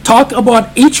talk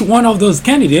about each one of those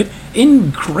candidates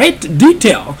in great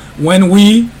detail when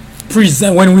we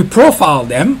profile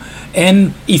them.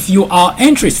 And if you are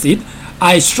interested,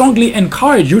 I strongly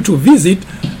encourage you to visit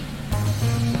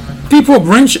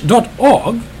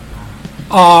peoplebranch.org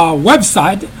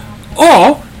website,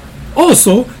 or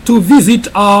also to visit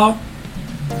our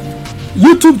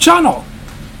YouTube channel,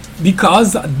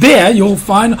 because there you'll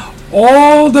find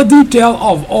all the detail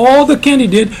of all the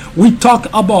candidates we talk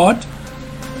about,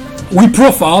 we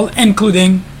profile,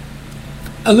 including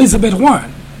Elizabeth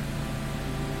Warren.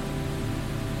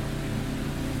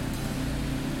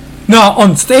 Now,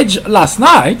 on stage last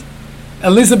night,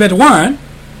 Elizabeth Warren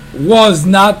was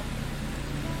not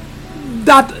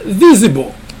that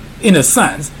visible in a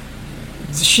sense.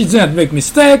 She didn't make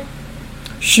mistake.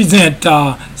 She didn't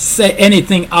say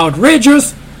anything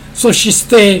outrageous. So she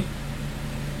stayed.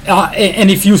 And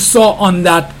if you saw on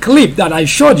that clip that I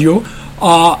showed you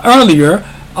earlier,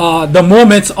 the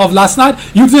moments of last night,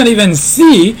 you didn't even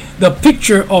see the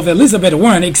picture of Elizabeth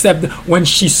Warren except when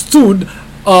she stood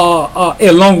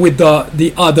along with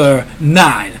the other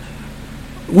 9,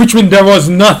 which means there was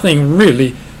nothing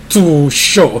really to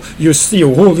show. You see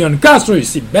Julian Castro, you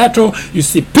see Beto, you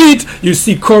see Pete, you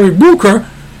see Cory Booker,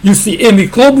 you see Amy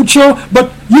Klobuchar,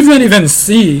 but you didn't even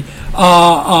see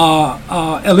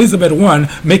Elizabeth Warren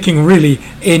making really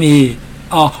any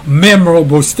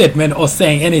memorable statement or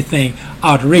saying anything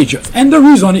outrageous. And the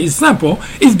reason is simple: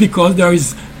 is because there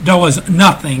was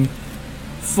nothing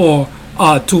for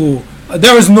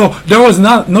there was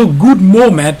no good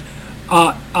moment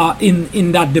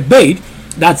in that debate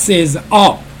that says,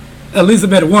 oh,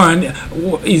 Elizabeth Warren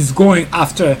is going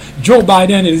after Joe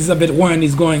Biden, Elizabeth Warren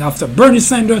is going after Bernie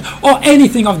Sanders, or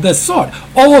anything of the sort.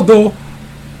 Although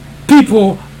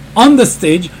people on the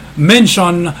stage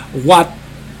mention what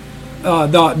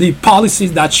the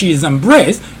policies that she's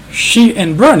embraced, she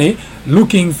and Bernie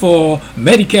looking for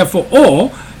Medicare for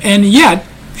all, and yet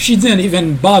she didn't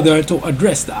even bother to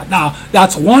address that. Now,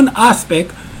 that's one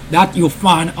aspect that you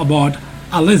find about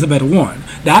Elizabeth Warren,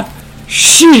 that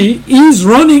she is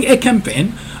running a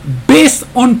campaign based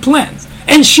on plans,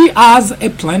 and she has a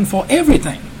plan for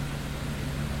everything.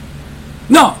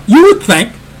 Now, you would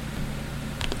think,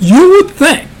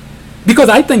 because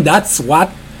I think that's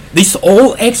what this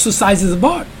whole exercise is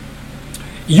about.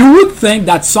 You would think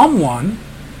that someone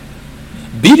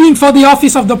bidding for the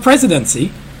office of the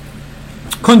presidency,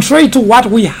 contrary to what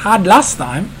we had last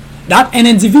time, that an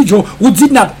individual who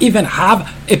did not even have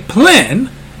a plan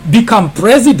become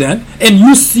president, and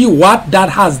you see what that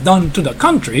has done to the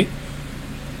country.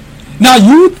 Now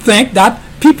you would think that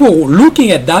people looking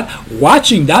at that,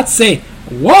 watching that, say,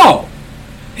 whoa,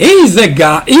 he's a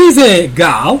guy, he's a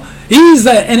gal, he's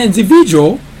an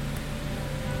individual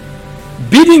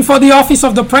bidding for the office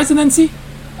of the presidency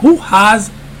who has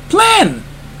plan.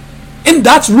 And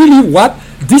that's really what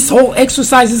this whole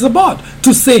exercise is about,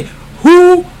 to say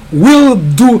who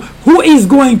is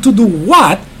going to do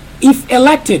what if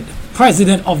elected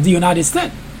president of the United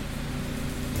States.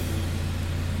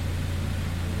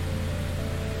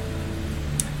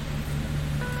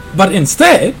 But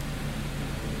instead,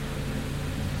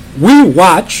 we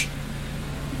watch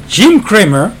Jim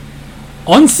Cramer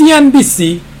on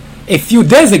CNBC a few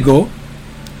days ago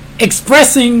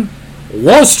expressing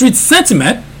Wall Street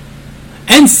sentiment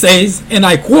and says, and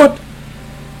I quote,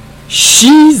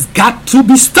 "She's got to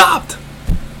be stopped."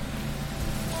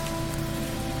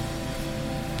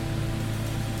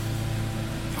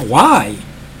 Why?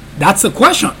 That's the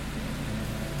question.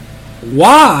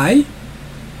 Why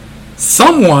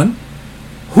someone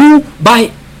who,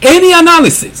 by any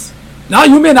analysis, now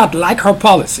you may not like her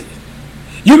policy,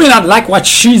 you may not like what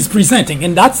she's presenting,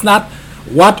 and that's not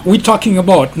what we're talking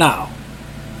about now.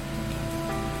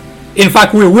 In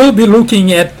fact, we will be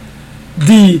looking at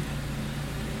the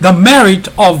merit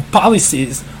of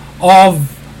policies,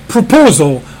 of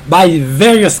proposal by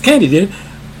various candidates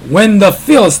when the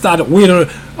field started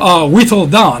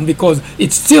whittled down, because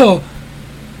it's still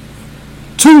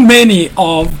too many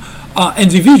of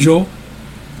individual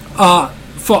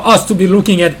for us to be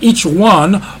looking at each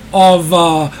one of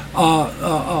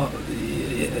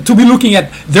to be looking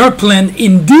at their plan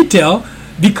in detail,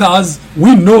 because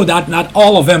we know that not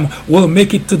all of them will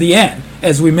make it to the end.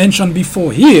 As we mentioned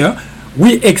before here,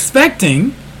 we didn't expect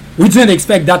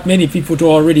that many people to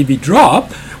already be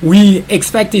dropped. We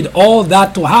expected all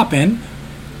that to happen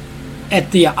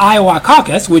at the Iowa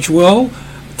caucus, which will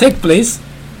take place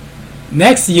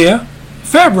next year,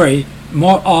 February,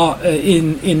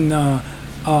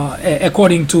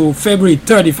 according to February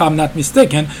 3rd, if I'm not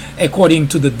mistaken, according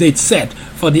to the date set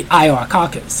for the Iowa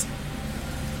caucus.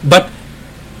 But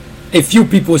a few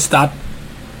people start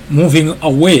moving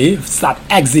away, start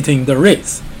exiting the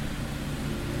race.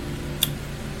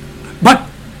 But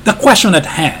the question at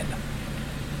hand,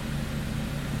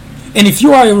 and if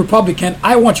you are a Republican,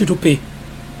 I want you to pay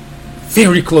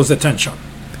very close attention.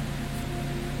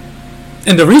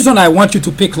 And the reason I want you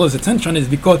to pay close attention is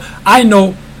because I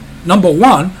know, number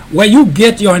one, where you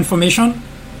get your information,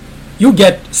 you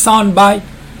get soundbite,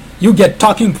 you get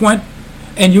talking point,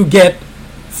 and you get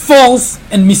false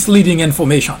and misleading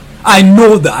information. I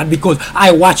know that because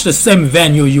I watch the same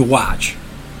venue you watch.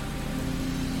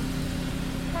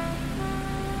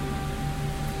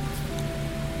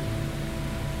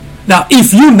 Now,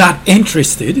 if you're not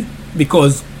interested,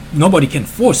 because nobody can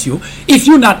force you, if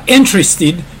you're not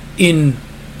interested in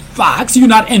facts, you're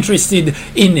not interested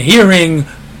in hearing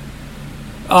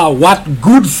what's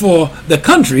good for the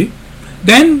country,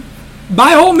 then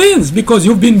by all means, because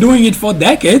you've been doing it for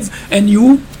decades and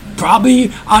you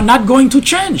probably are not going to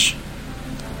change.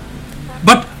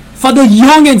 But for the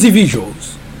young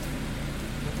individuals,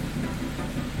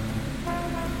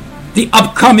 the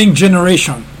upcoming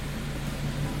generation,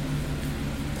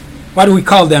 what do we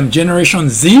call them? Generation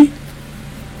Z?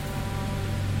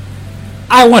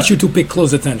 I want you to pay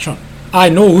close attention. I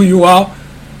know who you are.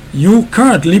 You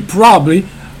currently probably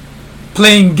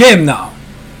playing game now,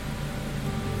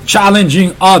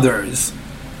 challenging others.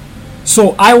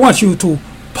 So I want you to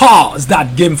pause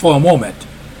that game for a moment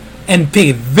and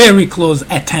pay very close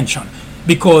attention,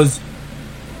 because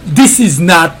this is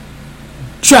not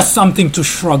just something to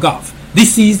shrug off.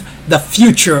 This is the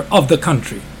future of the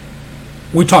country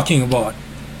we're talking about.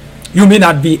 You may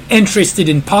not be interested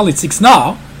in politics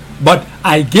now, but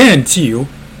I guarantee you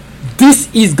this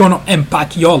is going to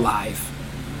impact your life.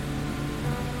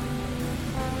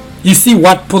 You see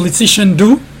what politicians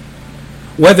do?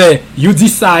 Whether you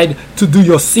decide to do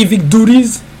your civic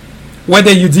duties,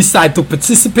 whether you decide to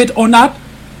participate or not,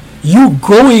 you're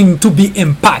going to be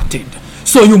impacted.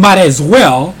 So you might as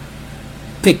well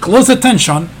pay close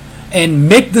attention and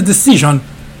make the decision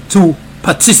to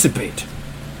participate.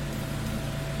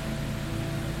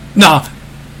 Now,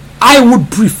 I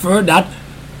would prefer that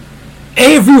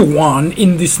everyone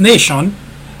in this nation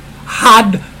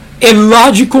had a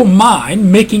logical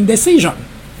mind making decision.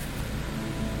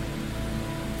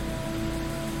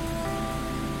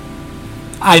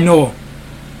 I know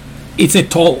it's a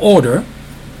tall order.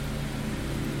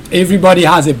 Everybody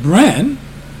has a brand.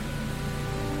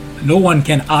 No one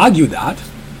can argue that.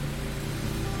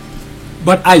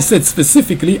 But I said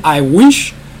specifically, I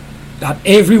wish that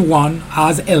everyone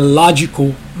has a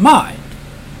logical mind.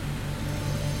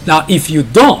 Now, if you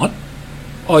don't,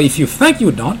 or if you think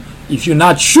you don't, if you're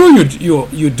not sure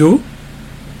you do,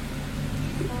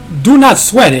 do not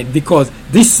sweat it, because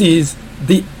this is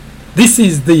the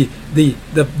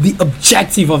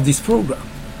objective of this program.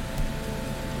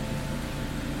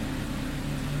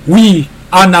 We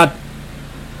are not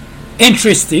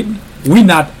interested, we're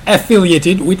not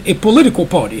affiliated with a political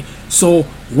party, so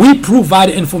we provide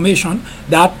information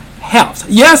that helps.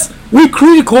 Yes, we're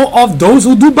critical of those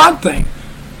who do bad things,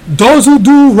 those who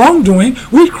do wrongdoing.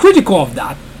 We're critical of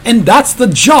that, and that's the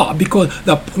job, because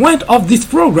the point of this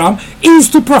program is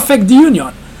to perfect the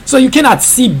union. So you cannot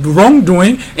see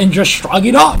wrongdoing and just shrug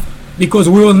it off, because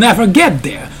we will never get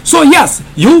there. So yes,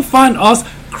 you'll find us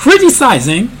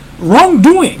criticizing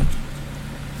wrongdoing,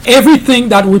 everything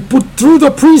that we put through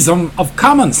the prism of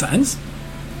common sense.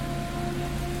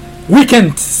 We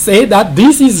can say that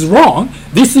this is wrong,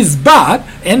 this is bad,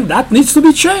 and that needs to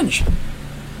be changed.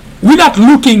 We're not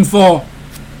looking for,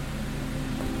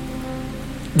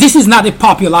 this is not a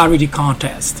popularity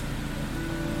contest.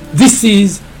 This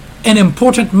is an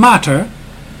important matter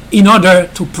in order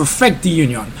to perfect the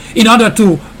union, in order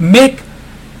to make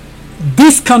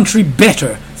this country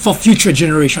better for future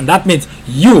generation. That means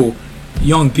you,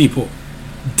 young people,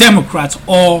 Democrats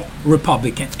or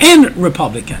Republicans, and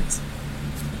Republicans.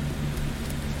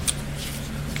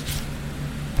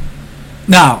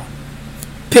 Now,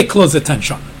 pay close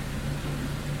attention.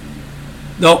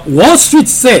 The Wall Street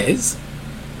says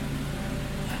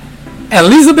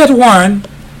Elizabeth Warren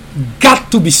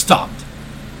got to be stopped.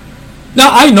 Now,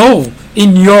 I know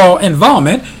in your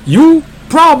environment you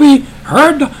probably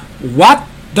heard what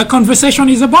the conversation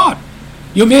is about.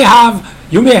 You may have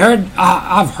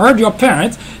heard your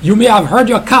parents, you may have heard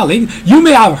your colleagues, you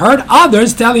may have heard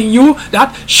others telling you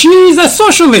that she is a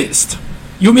socialist.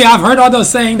 You may have heard others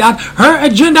saying that her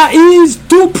agenda is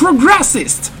too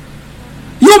progressist.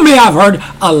 You may have heard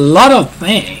a lot of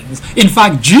things. In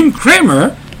fact, Jim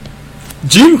Cramer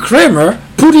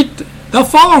put it the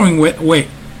following way.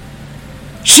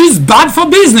 She's bad for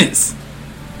business.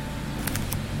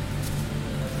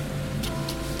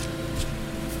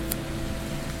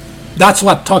 That's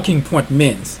what talking point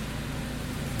means.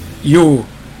 You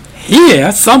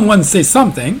hear someone say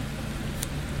something,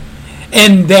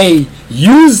 and they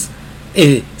use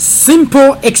a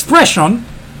simple expression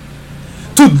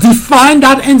to define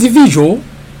that individual,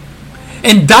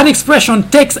 and that expression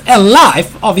takes a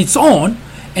life of its own,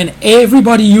 and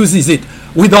everybody uses it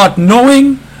without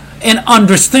knowing and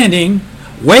understanding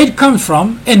where it comes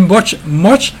from, and much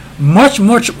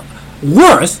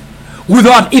worse,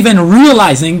 without even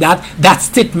realizing that that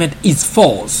statement is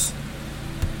false.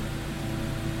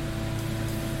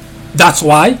 That's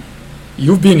why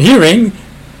you've been hearing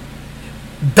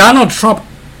Donald Trump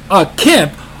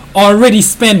camp already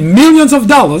spent millions of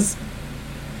dollars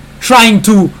trying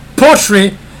to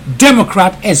portray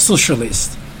Democrat as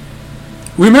socialist.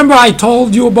 Remember I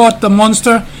told you about the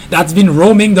monster that's been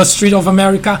roaming the street of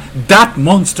America? That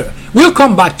monster. We'll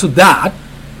come back to that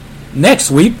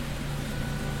next week.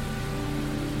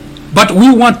 But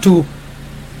we want to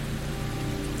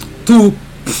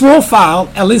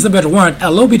profile Elizabeth Warren a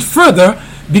little bit further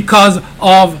because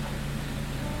of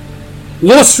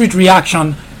Wall Street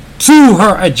reaction to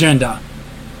her agenda,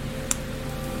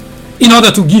 in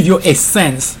order to give you a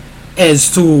sense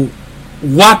as to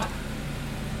what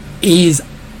is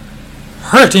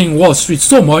hurting Wall Street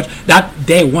so much that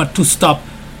they want to stop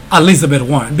Elizabeth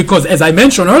Warren. Because as I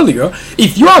mentioned earlier,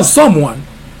 if you have someone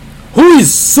who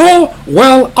is so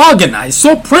well organized,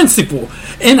 so principled,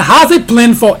 and has a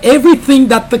plan for everything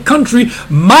that the country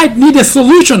might need a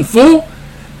solution for,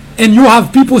 and you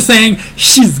have people saying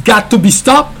she's got to be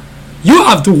stopped, you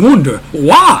have to wonder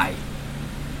why.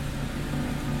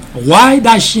 Why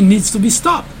does she need to be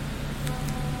stopped?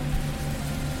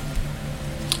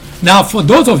 Now, for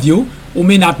those of you who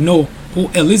may not know who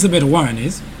Elizabeth Warren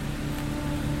is,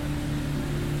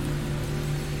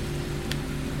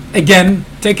 again,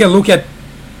 take a look at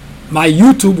my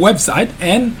YouTube website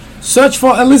and search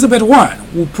for Elizabeth Warren.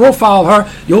 We'll profile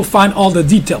her. You'll find all the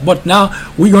detail. But now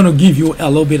we're going to give you a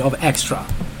little bit of extra.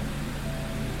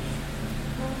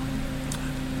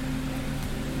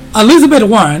 Elizabeth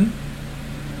Warren,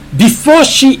 before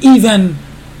she even,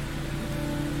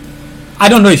 I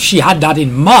don't know if she had that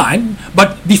in mind,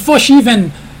 but before she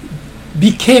even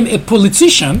became a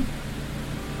politician,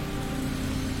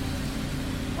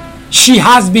 she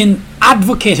has been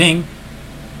advocating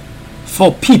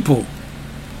for people,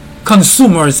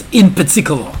 consumers in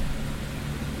particular.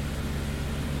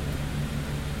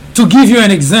 To give you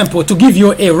an example, to give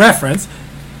you a reference,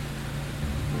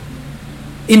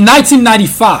 in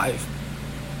 1995,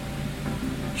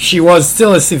 she was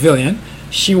still a civilian.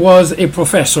 She was a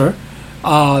professor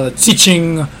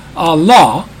teaching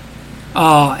law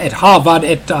at Harvard,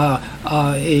 at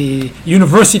a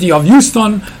University of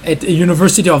Houston, at a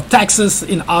University of Texas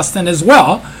in Austin as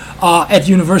well, at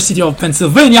University of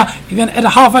Pennsylvania, even at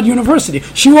Harvard University.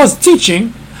 She was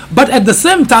teaching, but at the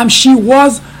same time she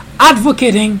was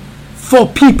advocating for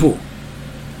people,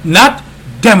 not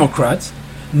Democrats,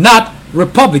 not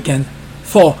Republicans,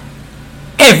 for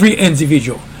every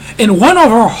individual. And one of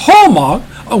her hallmark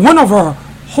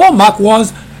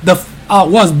was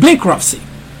bankruptcy.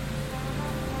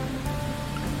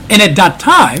 And at that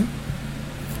time,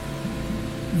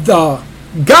 the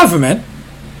government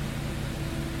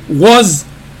was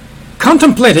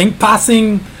contemplating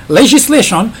passing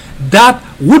legislation that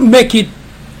would make it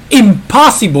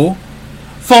impossible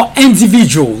for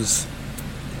individuals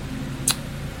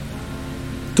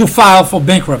to file for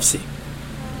bankruptcy.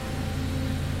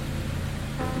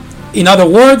 In other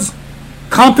words,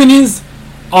 companies,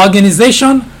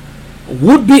 organizations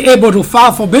would be able to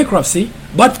file for bankruptcy,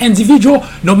 but individual,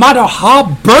 no matter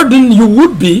how burdened you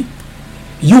would be,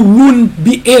 you wouldn't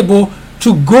be able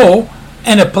to go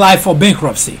and apply for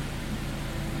bankruptcy.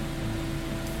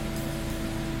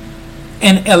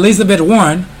 And Elizabeth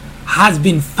Warren has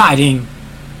been fighting,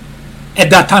 at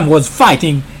that time was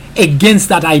fighting against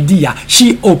that idea.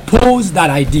 She opposed that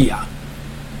idea.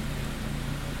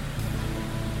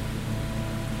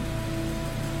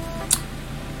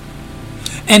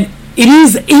 And it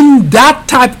is in that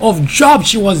type of job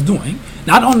she was doing,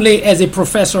 not only as a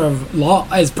professor of law,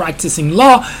 as practicing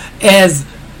law, as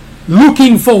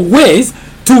looking for ways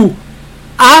to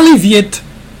alleviate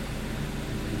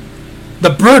the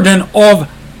burden of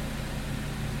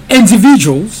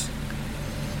individuals,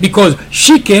 because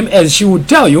she came, as she would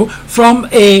tell you, from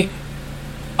a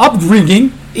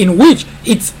upbringing in which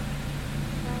it's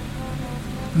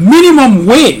minimum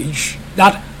wage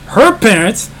that her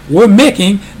parents were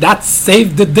making that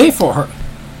saved the day for her.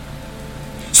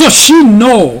 So she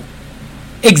knows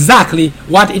exactly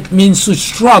what it means to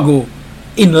struggle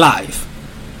in life.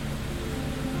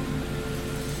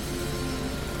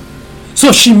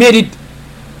 So she made it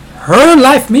her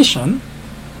life mission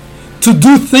to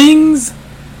do things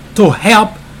to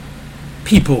help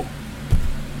people.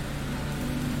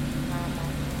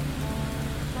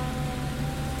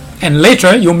 And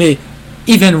later, you may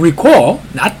even recall,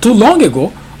 not too long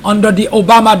ago, under the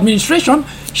Obama administration,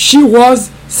 she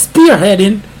was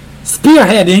spearheading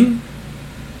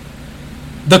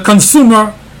the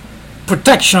Consumer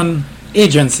Protection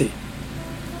Agency.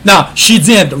 Now, she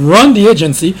didn't run the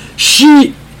agency.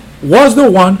 She was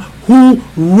the one who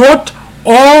wrote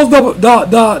all the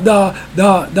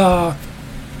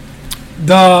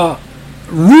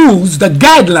rules, the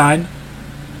guideline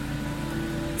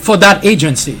for that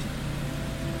agency.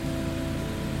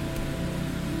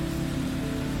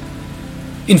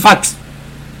 In fact,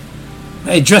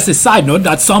 just a side note,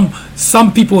 that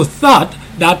some people thought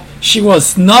that she was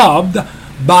snubbed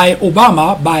by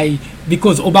Obama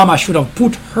because Obama should have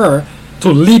put her to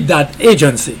lead that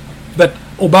agency, but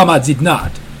Obama did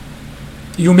not.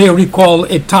 You may recall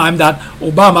a time that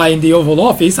Obama in the Oval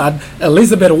Office had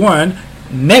Elizabeth Warren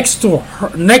next to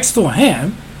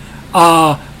him,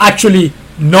 actually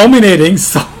nominating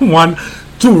someone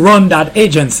to run that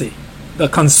agency, the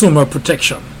Consumer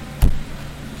Protection.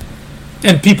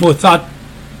 And people thought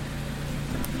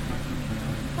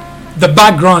the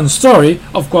background story,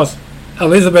 of course,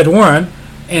 Elizabeth Warren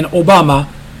and Obama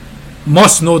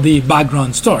must know the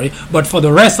background story, but for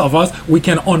the rest of us, we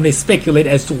can only speculate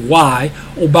as to why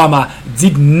Obama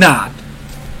did not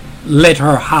let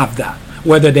her have that,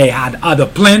 whether they had other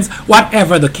plans,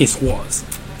 whatever the case was.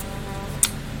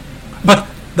 But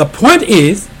the point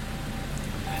is,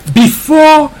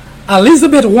 before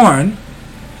Elizabeth Warren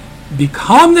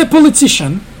become a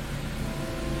politician,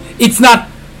 it's not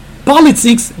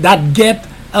politics that get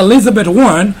Elizabeth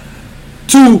Warren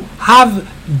to have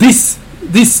this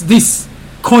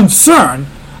concern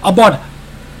about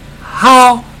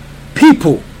how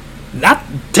people, not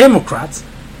Democrats,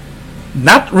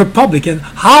 not Republicans,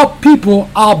 how people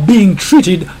are being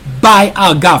treated by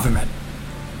our government.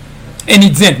 And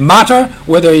it didn't matter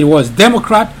whether it was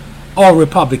Democrat or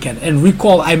Republican. And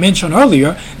recall, I mentioned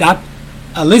earlier that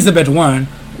Elizabeth Warren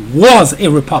was a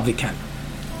Republican.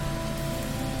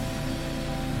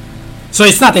 So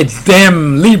it's not a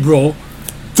damn liberal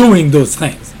doing those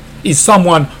things. is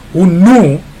someone who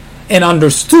knew and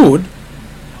understood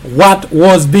what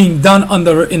was being done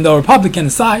in the Republican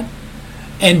side,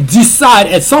 and decide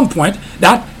at some point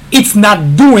that it's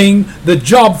not doing the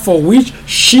job for which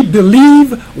she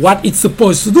believed what it's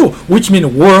supposed to do, which means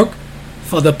work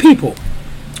for the people.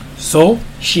 So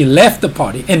she left the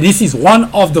party, and this is one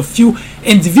of the few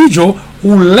individuals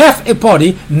who left a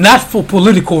party not for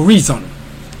political reason.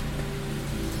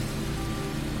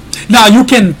 Now you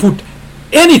can put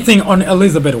anything on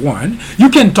Elizabeth Warren, you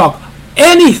can talk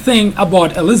anything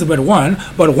about Elizabeth Warren,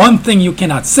 but one thing you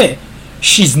cannot say,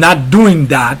 she's not doing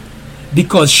that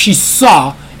because she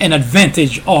saw an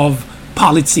advantage of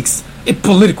politics, a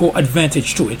political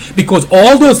advantage to it. Because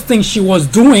all those things she was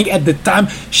doing at the time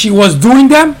she was doing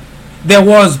them, there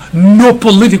was no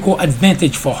political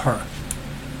advantage for her.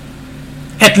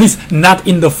 At least not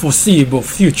in the foreseeable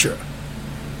future.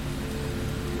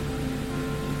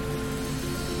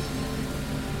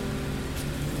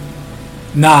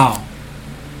 Now,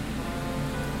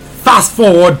 fast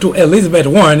forward to Elizabeth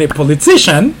Warren, a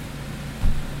politician.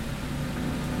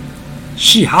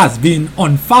 She has been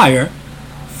on fire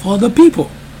for the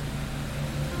people.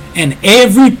 And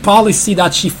every policy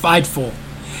that she fight for,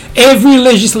 every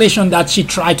legislation that she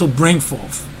tried to bring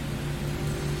forth,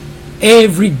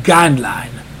 every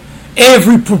guideline,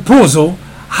 every proposal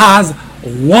has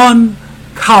one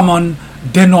common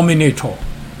denominator: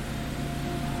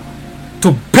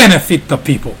 to benefit the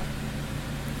people.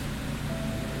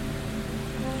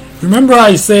 Remember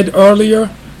I said earlier,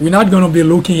 we're not going to be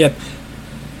looking at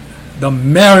the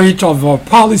merit of our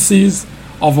policies,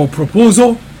 of our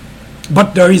proposal,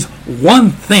 but there is one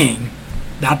thing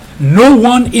that no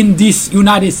one in this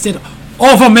United States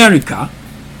of America,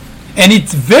 and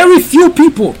it's very few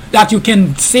people that you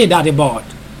can say that about,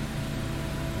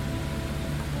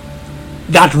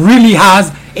 that really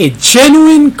has a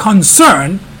genuine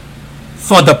concern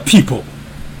for the people.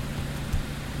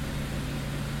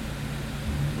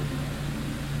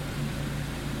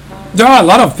 There are a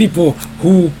lot of people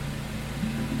who,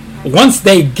 once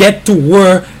they get to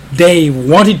where they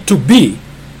want it to be,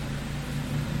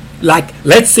 like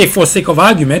let's say for sake of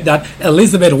argument that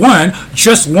Elizabeth Warren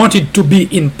just wanted to be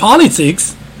in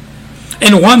politics,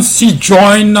 and once she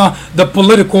joined the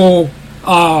political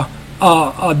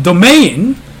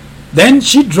domain, then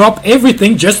she dropped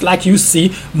everything. Just like you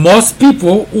see most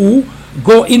people who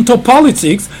go into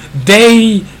politics,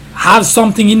 they have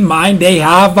something in mind, they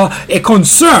have a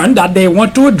concern that they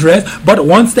want to address, but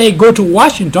once they go to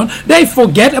Washington, they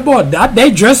forget about that.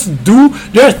 They just do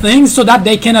their things so that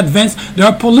they can advance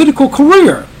their political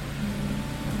career.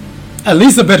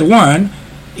 Elizabeth Warren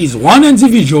is one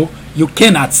individual you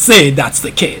cannot say that's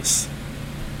the case.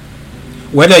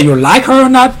 Whether you like her or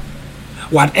not,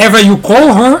 whatever you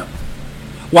call her,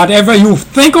 whatever you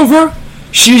think of her,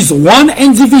 she's one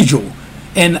individual,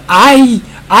 and I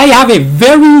have a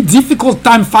very difficult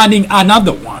time finding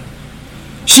another one.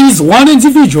 She's one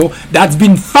individual that's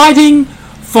been fighting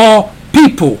for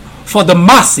people, for the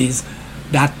masses,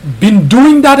 that been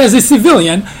doing that as a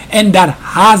civilian, and that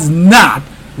has not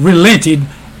relented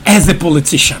as a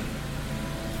politician.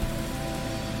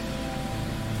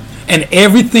 And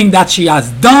everything that she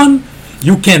has done,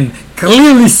 you can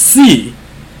clearly see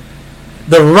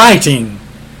the writing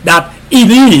that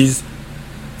it is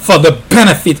for the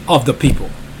benefit of the people.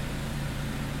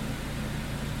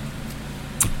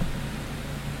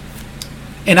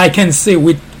 And I can say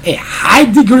with a high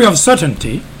degree of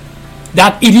certainty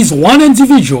that it is one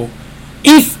individual,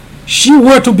 if she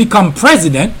were to become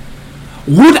president,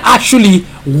 would actually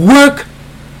work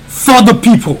for the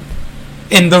people.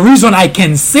 And the reason I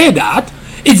can say that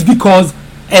is because,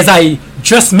 as I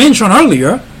just mentioned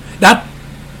earlier, that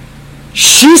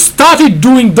she started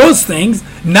doing those things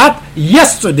not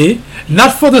yesterday,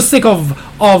 not for the sake of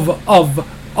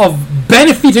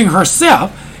benefiting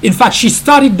herself. In fact, she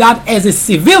started that as a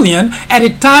civilian at a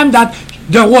time that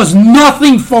there was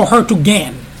nothing for her to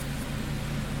gain.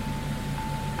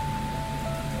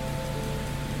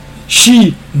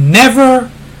 She never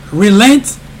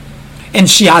relents, and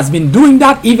she has been doing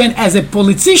that even as a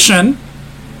politician.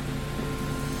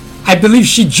 I believe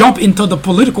she jumped into the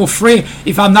political fray,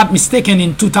 if I'm not mistaken,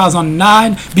 in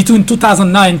 2009, between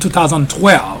 2009 and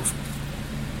 2012.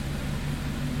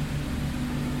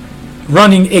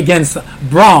 Running against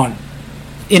Brown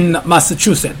in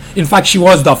Massachusetts. In fact, she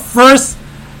was the first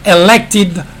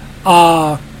elected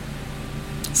the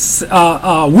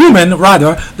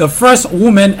first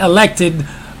woman elected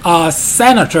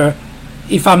senator,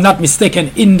 if I'm not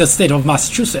mistaken, in the state of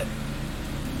Massachusetts.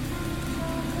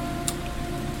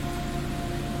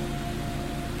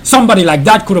 Somebody like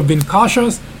that could have been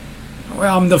cautious.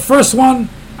 Well, I'm the first one.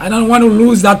 I don't want to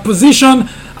lose that position.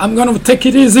 I'm going to take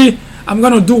it easy. I'm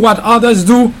going to do what others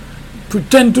do.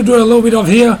 Pretend to do a little bit of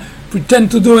here, pretend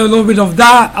to do a little bit of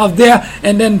that out there,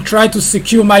 and then try to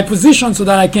secure my position so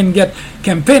that I can get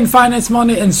campaign finance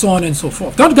money and so on and so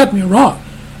forth. Don't get me wrong.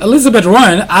 Elizabeth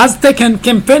Warren has taken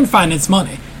campaign finance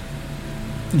money,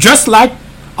 just like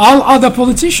all other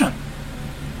politicians.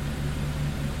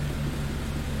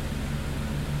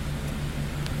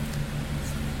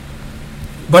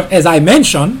 But as I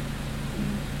mentioned,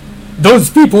 those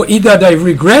people, either they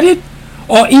regret it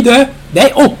or either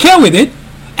they're okay with it.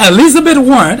 Elizabeth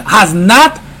Warren has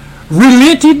not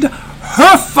related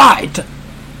her fight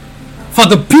for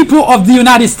the people of the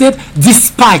United States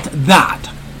despite that.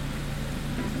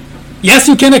 Yes,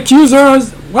 you can accuse her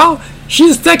as, well,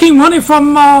 she's taking money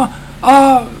from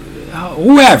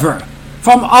whoever,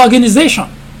 from organization.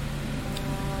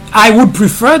 I would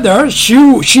prefer that she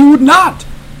would not,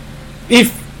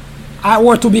 if I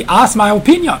were to be asked my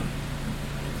opinion.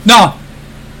 Now,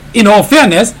 in all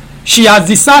fairness, she has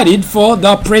decided for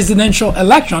the presidential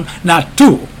election not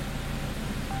to.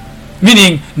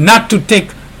 Meaning not to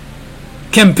take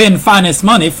campaign finance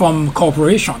money from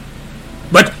corporation.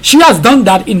 But she has done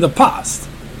that in the past.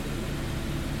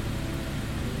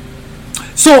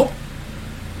 So,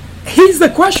 here's the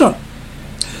question.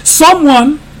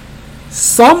 Someone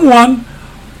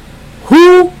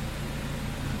who,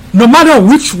 no matter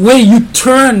which way you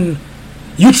turn,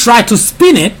 you try to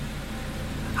spin it,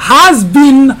 has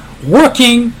been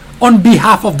working on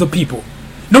behalf of the people.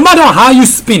 No matter how you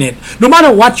spin it, no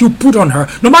matter what you put on her,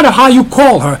 no matter how you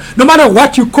call her, no matter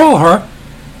what you call her,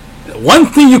 one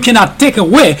thing you cannot take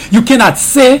away, you cannot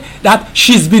say that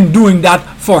she's been doing that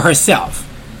for herself.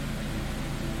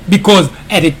 Because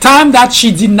at a time that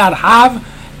she did not have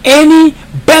any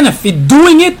benefit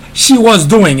doing it, she was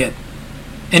doing it.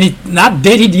 And it's not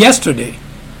dated yesterday.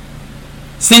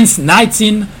 Since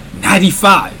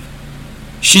 1995,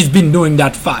 she's been doing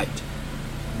that fight.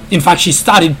 In fact, she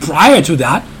started prior to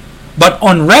that, but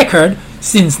on record,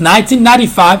 since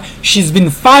 1995, she's been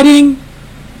fighting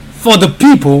for the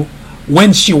people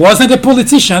when she wasn't a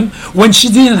politician, when she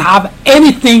didn't have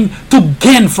anything to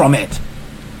gain from it.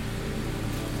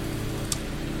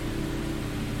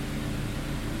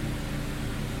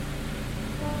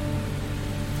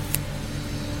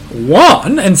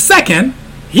 One, and second,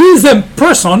 he's a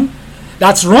person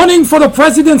that's running for the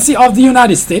presidency of the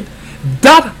United States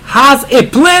that has a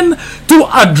plan to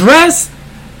address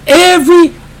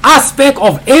every aspect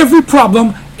of every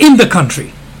problem in the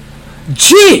country.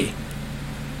 Gee,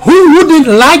 who wouldn't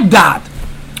like that?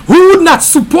 Who would not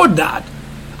support that?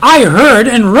 I heard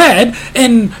and read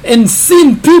and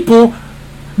seen people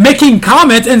making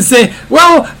comments and say,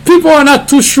 well, people are not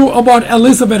too sure about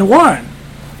Elizabeth Warren.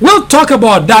 We'll talk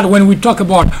about that when we talk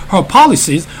about her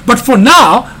policies, but for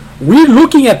now, we're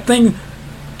looking at things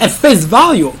at face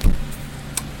value.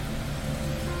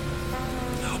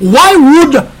 Why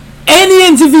would any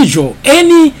individual,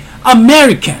 any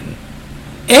American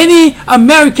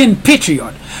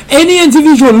patriot, any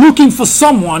individual looking for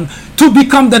someone to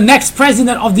become the next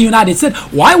president of the United States,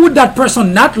 why would that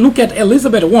person not look at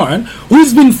Elizabeth Warren,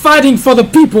 who's been fighting for the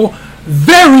people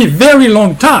very, very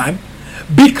long time,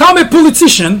 become a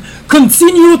politician,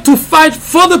 continue to fight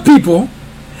for the people,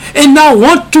 and now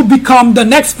want to become the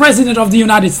next president of the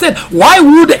United States? Why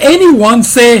would anyone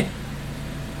say,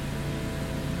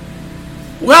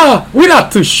 well, we're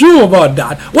not too sure about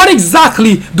that? What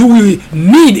exactly do we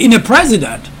need in a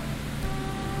president?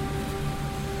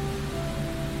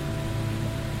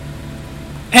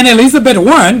 And Elizabeth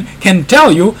Warren can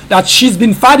tell you that she's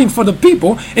been fighting for the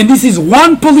people, and this is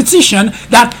one politician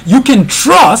that you can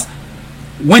trust.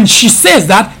 When she says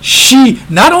that, she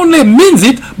not only means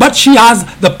it, but she has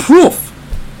the proof.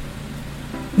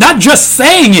 Not just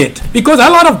saying it, because a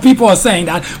lot of people are saying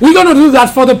that we're going to do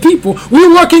that for the people.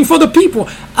 We're working for the people.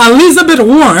 Elizabeth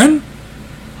Warren,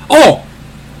 oh,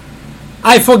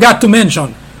 I forgot to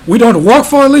mention, we don't work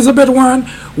for Elizabeth Warren.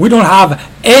 We don't have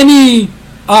any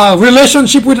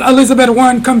relationship with Elizabeth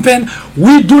Warren campaign.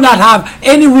 We do not have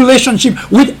any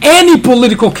relationship with any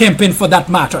political campaign for that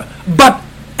matter. But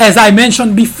as I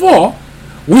mentioned before,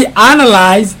 we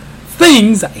analyze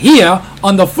things here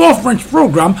on the Fourth Branch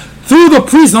program through the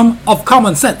prism of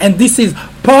common sense. And this is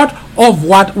part of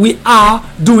what we are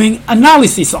doing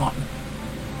analysis on.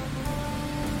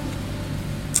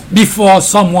 Before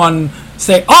someone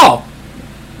say, oh,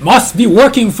 must be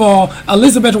working for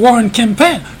Elizabeth Warren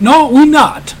campaign. No, we're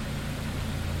not.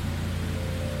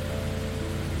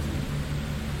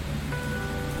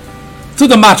 To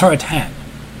the matter at hand.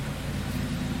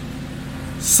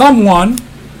 Someone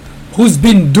who's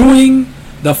been doing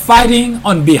the fighting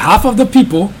on behalf of the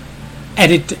people,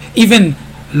 and it even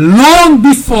long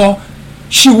before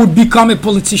she would become a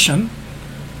politician,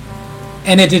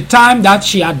 and at a time that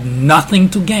she had nothing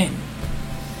to gain.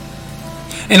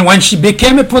 And when she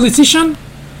became a politician,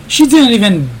 she didn't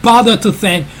even bother to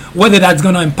think whether that's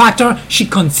going to impact her. She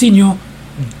continued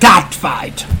that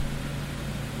fight.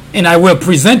 And I will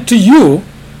present to you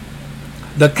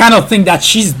the kind of thing that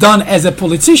she's done as a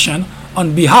politician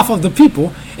on behalf of the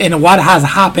people and what has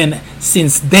happened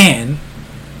since then.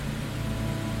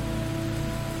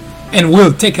 And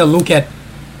we'll take a look at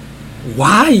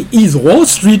why is Wall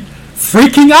Street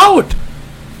freaking out?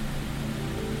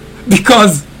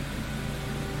 Because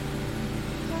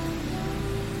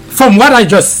from what I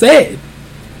just said,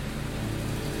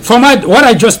 from what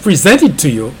I just presented to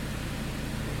you,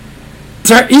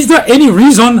 is there any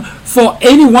reason for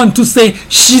anyone to say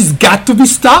she's got to be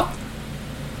stopped?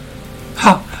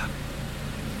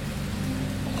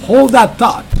 Hold that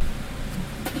thought.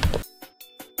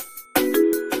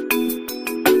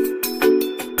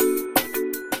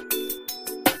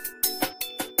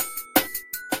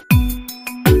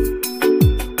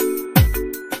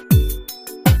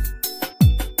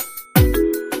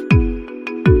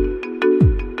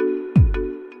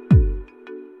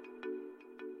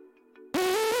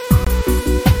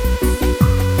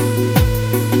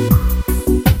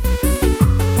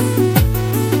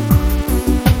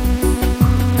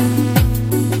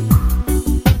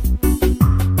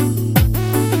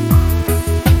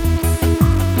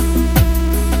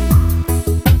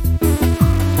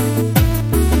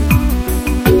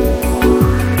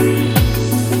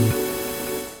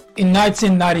 In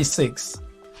 1996,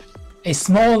 a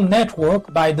small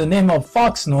network by the name of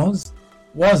Fox News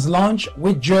was launched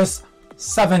with just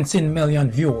 17 million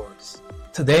viewers.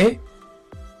 Today,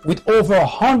 with over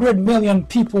 100 million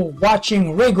people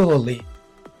watching regularly,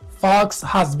 Fox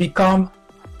has become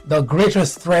the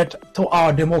greatest threat to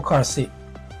our democracy,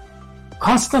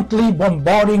 constantly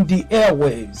bombarding the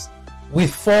airwaves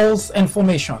with false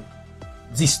information,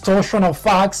 distortion of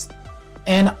facts,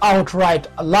 and outright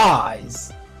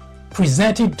lies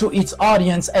presented to its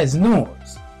audience as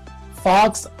news.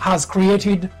 Fox has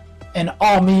created an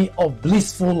army of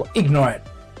blissful ignorance.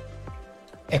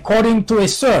 According to a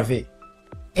survey,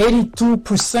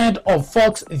 82% of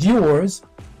Fox viewers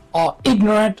are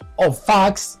ignorant of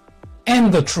facts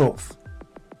and the truth.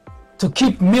 To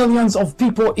keep millions of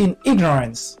people in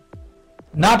ignorance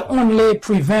not only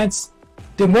prevents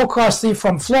democracy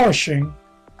from flourishing,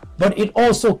 but it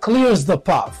also clears the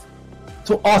path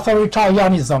to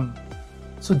authoritarianism,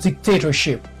 to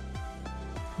dictatorship.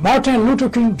 Martin Luther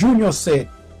King Jr. said,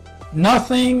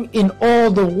 "Nothing in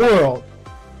all the world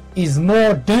is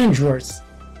more dangerous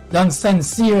than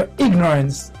sincere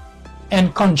ignorance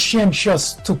and conscientious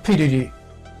stupidity."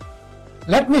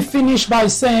 Let me finish by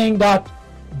saying that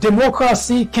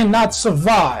democracy cannot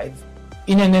survive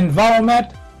in an environment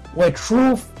where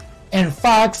truth and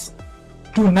facts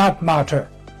do not matter.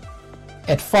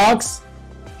 At Fox,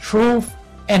 truth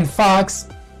and facts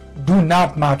do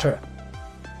not matter.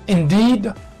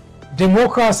 Indeed,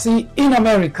 democracy in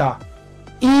America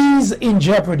is in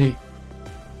jeopardy.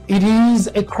 It is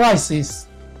a crisis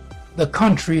the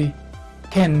country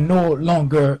can no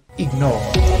longer ignore.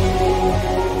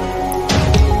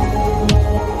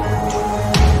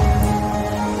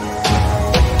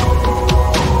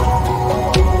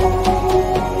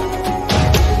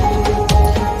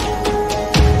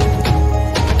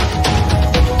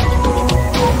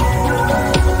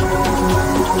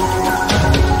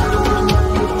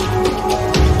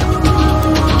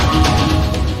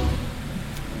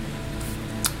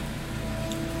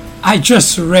 I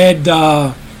just read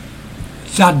that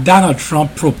Donald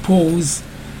Trump proposed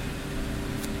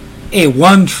a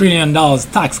 $1 trillion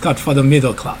tax cut for the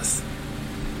middle class.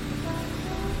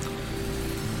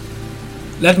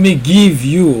 Let me give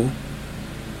you,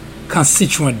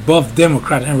 constituent, both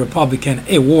Democrat and Republican,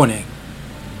 a warning.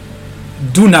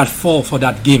 Do not fall for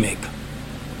that gimmick.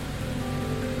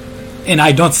 And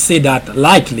I don't say that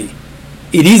lightly.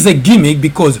 It is a gimmick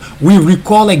because we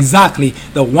recall exactly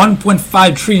the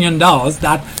 $1.5 trillion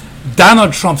that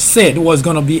Donald Trump said was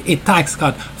going to be a tax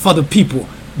cut for the people.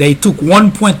 They took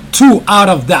 1.2 out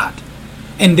of that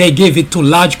and they gave it to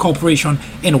large corporations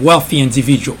and wealthy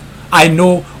individuals. I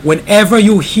know whenever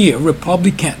you hear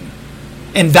Republican,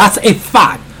 and that's a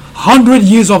fact, 100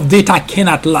 years of data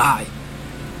cannot lie.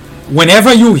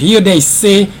 Whenever you hear they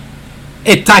say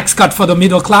a tax cut for the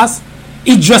middle class,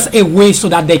 it's just a way so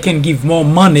that they can give more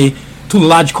money to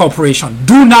large corporations.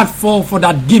 Do not fall for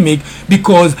that gimmick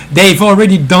because they've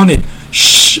already done it.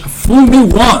 Fool me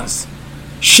once,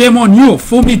 shame on you.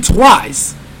 Fool me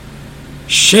twice,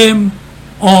 shame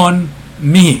on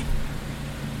me,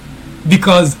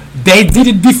 because they did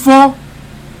it before,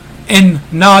 and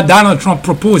now Donald Trump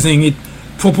proposing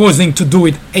to do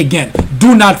it again.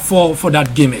 Do not fall for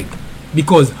that gimmick,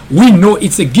 because we know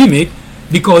it's a gimmick,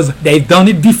 because they've done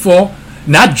it before,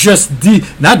 not just in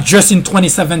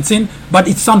 2017, but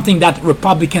it's something that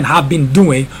Republicans have been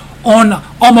doing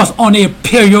almost on a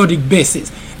periodic basis.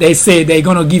 They say they're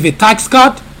going to give a tax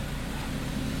cut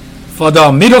for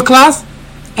the middle class,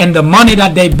 and the money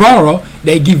that they borrow,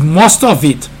 they give most of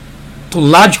it to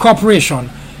large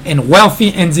corporations and wealthy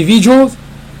individuals,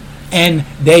 and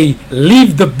they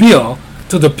leave the bill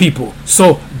to the people.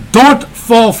 So don't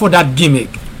fall for that gimmick.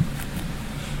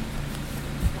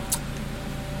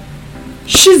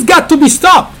 She's got to be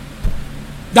stopped.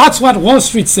 That's what Wall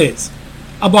Street says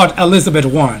about Elizabeth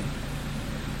Warren.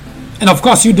 And of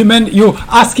course, you're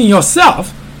asking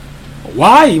yourself,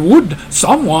 why would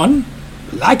someone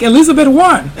like Elizabeth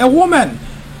Warren, a woman,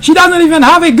 she doesn't even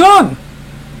have a gun,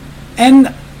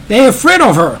 and they're afraid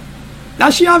of her?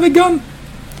 Does she have a gun?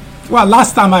 Well,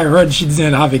 last time I heard she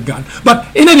didn't have a gun.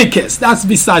 But in any case, that's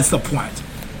besides the point.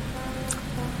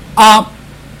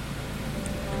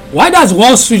 Why does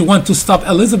Wall Street want to stop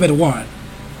Elizabeth Warren?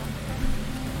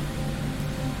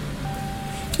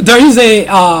 There is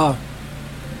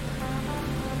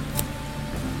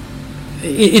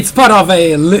it's part of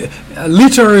a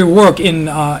literary work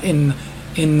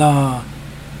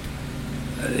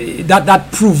that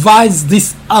provides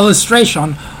this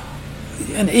illustration,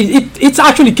 and it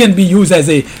actually can be used as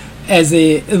a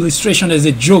illustration, as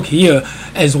a joke here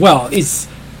as well. It's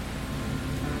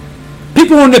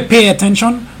people want to pay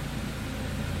attention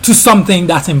to something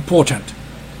that's important,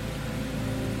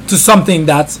 to something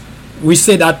that we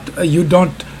say that you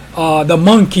don't the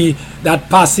monkey that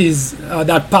passes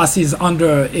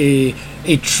under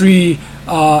a tree,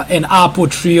 an apple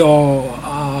tree, or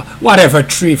whatever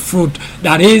tree, fruit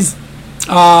that is,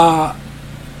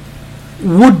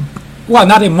 would, well,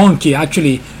 not a monkey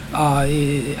actually.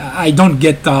 I don't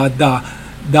get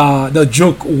the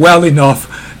joke well enough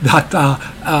that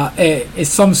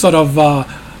some sort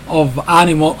of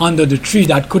animal under the tree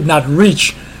that could not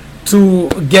reach to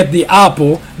get the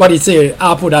apple, but it's a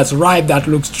apple that's ripe, that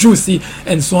looks juicy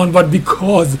and so on, but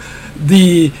because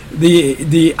the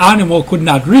animal could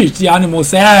not reach, the animal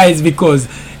says, it's because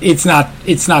it's not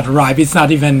ripe, it's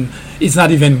not even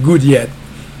good yet.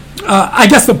 I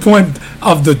guess the point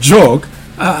of the joke,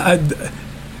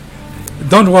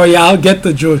 don't worry, I'll get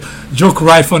the joke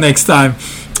right for next time.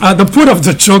 The point of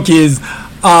the joke is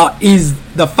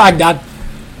the fact that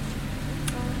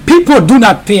people do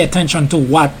not pay attention to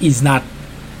what is not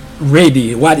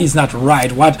ready, what is not right,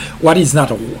 what is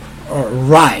not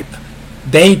ripe.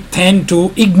 They tend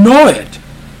to ignore it.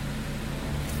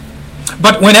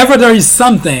 But whenever there is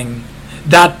something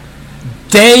that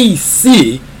they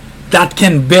see that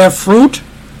can bear fruit,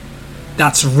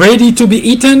 that's ready to be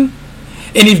eaten,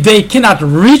 and if they cannot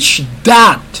reach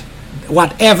that,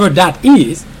 whatever that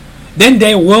is, then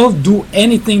they will do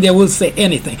anything, they will say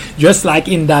anything. Just like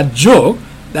in that joke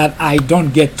that I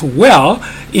don't get too well,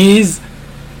 is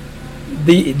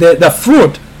the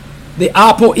fruit, the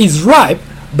apple is ripe,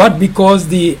 but because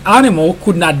the animal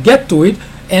could not get to it,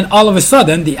 and all of a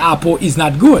sudden the apple is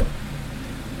not good.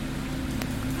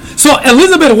 So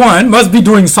Elizabeth Warren must be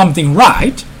doing something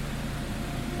right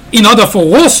in order for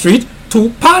Wall Street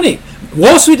to panic.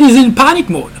 Wall Street is in panic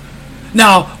mode.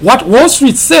 Now, what Wall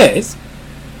Street says,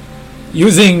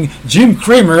 using Jim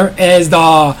Cramer as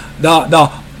the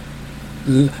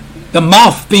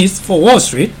mouthpiece for Wall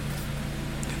Street,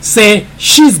 say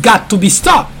she's got to be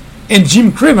stopped. And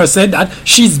Jim Cramer said that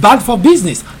she's bad for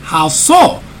business. How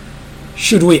so?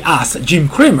 Should we ask Jim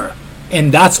Cramer?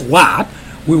 And that's what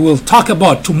we will talk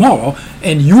about tomorrow.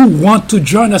 And you want to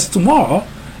join us tomorrow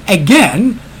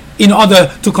again in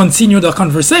order to continue the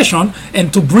conversation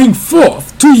and to bring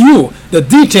forth to you the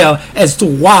detail as to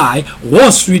why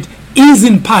Wall Street is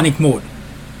in panic mode.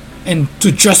 And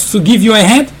to give you a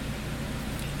hint,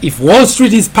 if Wall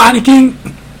Street is panicking,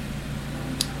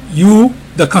 you,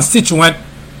 the constituent,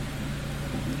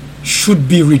 should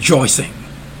be rejoicing.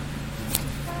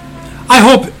 I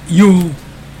hope you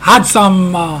had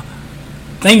some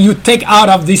thing you take out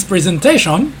of this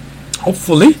presentation,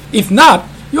 hopefully. If not,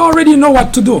 you already know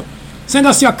what to do. Send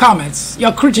us your comments,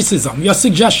 your criticism, your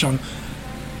suggestion.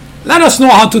 Let us know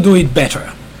how to do it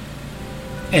better.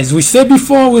 As we said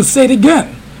before, we'll say it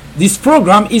again. This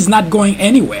program is not going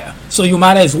anywhere, so you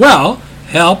might as well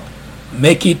help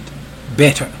make it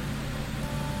better.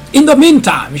 In the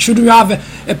meantime, should you have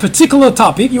a particular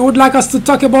topic you would like us to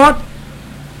talk about,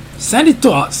 send it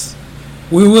to us.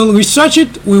 We will research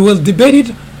it, we will debate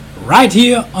it right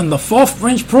here on the Fourth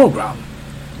Branch program,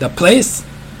 the place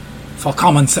for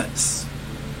common sense.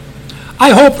 I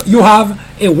hope you have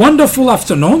a wonderful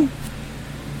afternoon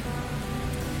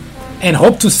and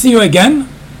hope to see you again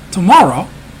tomorrow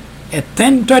at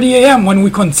 10:30 a.m. when we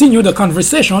continue the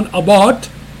conversation about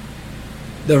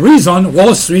the reason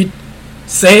Wall Street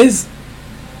says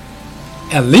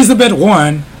Elizabeth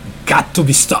Warren got to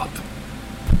be stopped.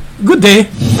 Good day.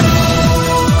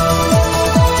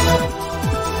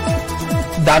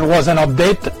 That was an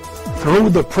update through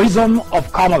the prism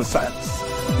of common sense.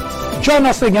 Join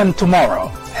us again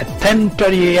tomorrow at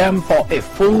 10:30 a.m. for a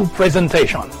full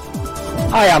presentation.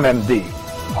 I am MD,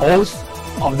 host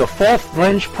of the Fourth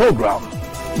Branch program,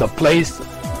 the place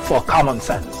for common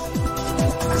sense.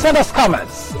 Send us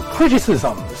comments,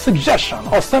 criticism, suggestion,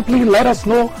 or simply let us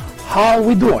know how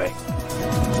we're doing.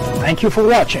 Thank you for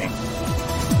watching.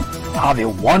 Have a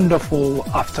wonderful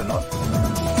afternoon.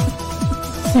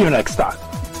 See you next time.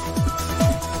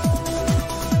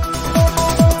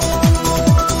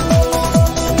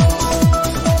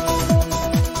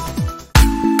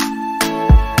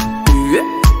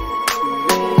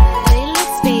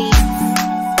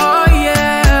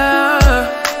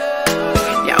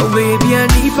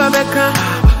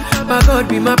 My God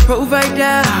be my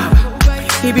provider,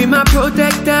 He be my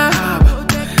protector.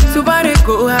 So far they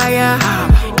go higher.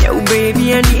 Yo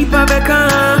baby I need Pabeka.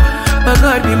 My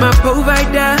God be my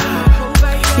provider,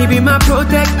 He be my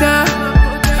protector.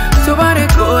 So far they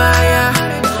go higher.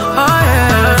 Oh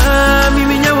yeah,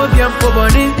 me nyawo biampo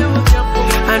boni.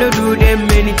 I don't do them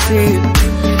anything.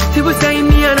 People say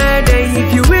me another day. If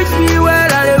you wish me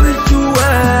well, I wish you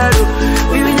well.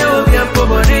 Me nyawo biampo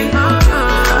boni.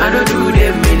 I don't do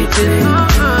them anything.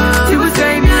 People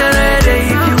say me another day.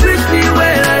 If you wish me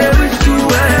well, I wish you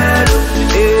well.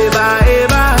 Eva,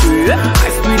 Eva, I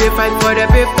still dey fight for the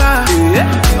paper.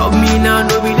 Of me now,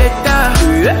 no be later.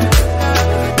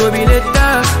 No be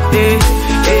later.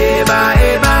 Eva,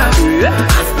 Eva,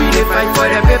 I still dey fight for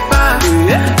the paper.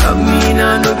 Of me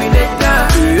now, no be later.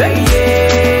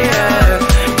 Yeah.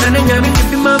 Nana nyami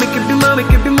kebi mama, kebi mama,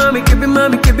 kebi mama, kebi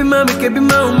mama, kebi mama, kebi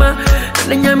mama.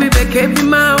 Nana nyami be kebi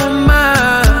mama,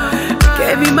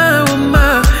 kebi mama.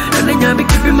 Nana nyami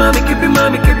kebi mama, kebi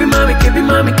mama, kebi mama, kebi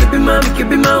mama, kebi mama,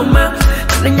 kebi mama.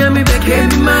 Nana nyami be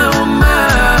kebi mama.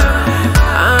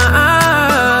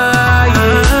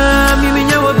 Me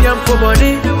nyawo biampo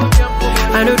boni.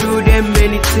 I don't do them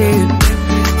anything.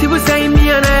 People say me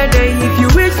another day. If you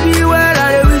wish me well,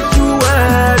 I wish you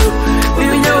well.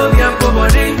 Me nyawo biampo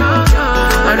boni.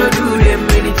 I don't do them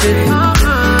anything.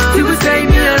 People say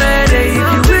me another day. If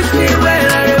you wish me well,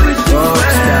 I wish you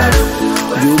well.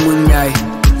 You munyai.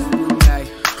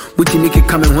 Buti make it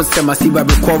come and once time I see I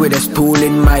record with a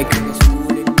stolen mic.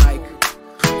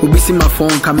 We see my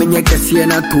phone coming here, can see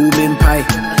and I told me pie.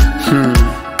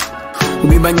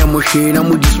 We banya machine, I'm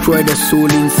gonna destroy the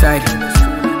soul inside.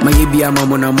 My baby, I'm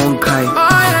on a monkai.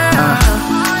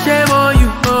 Shame on you,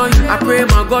 I pray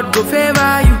my God go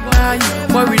favor you.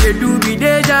 What will they do? Be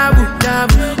deja vu.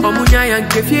 Omunya and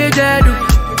kefie jedu.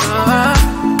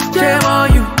 Shame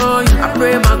on you, I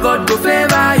pray my God go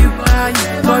favor you.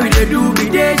 What will they do? Be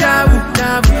deja vu.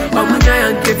 Omunya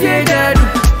and kefie jedu.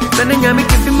 Nana nyami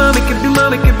kebi mama, kebi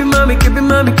mama, kebi mama, kebi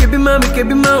mama, kebi mama,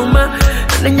 kebi mama.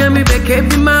 Nana nyami be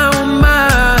kebi mama,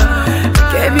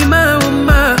 kebi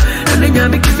mama. Nana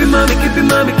nyami kebi mama, kebi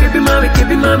mama, kebi mama,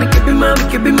 kebi mama, kebi mama,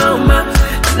 kebi mama.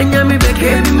 Nana nyami be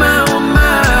kebi mama.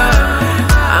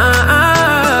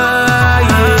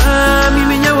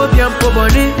 Me nyawo biampo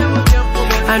boni.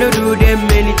 I don't do them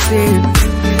anything.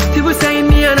 People say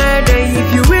me another day. If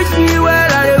you wish me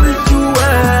well, I wish you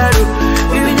well.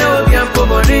 Me nyawo biampo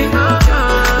boni.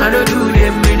 I don't do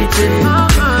them anything.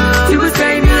 People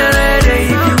say me another day.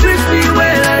 If you wish me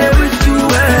well, I wish you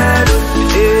well.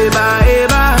 Eva,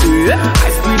 Eva, I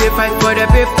still dey fight for the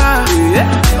paper.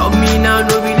 Of me now,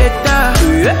 no be later.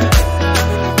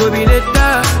 No be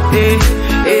later.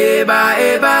 Eva,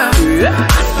 Eva,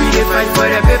 I still dey fight for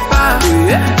the paper.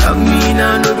 Of me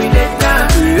now, no be later.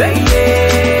 Yeah.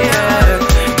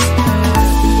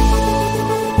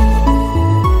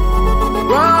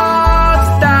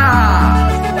 Rockstar.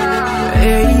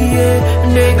 Yeah,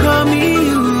 they call me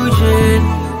Eugene.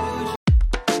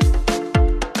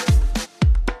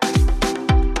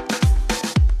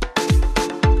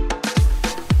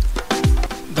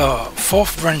 The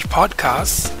Fourth Branch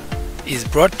podcast is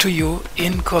brought to you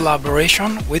in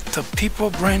collaboration with the People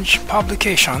Branch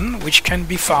publication, which can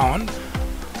be found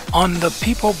on the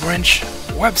People Branch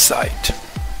website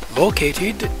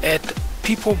located at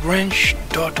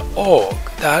peoplebranch.org.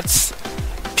 That's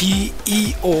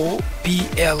people.branch.org.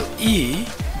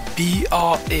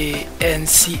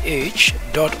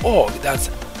 peoplebranch.org. That's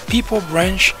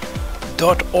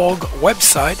peoplebranch.org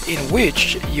website, in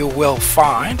which you will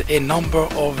find a number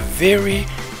of very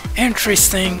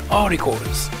interesting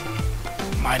articles.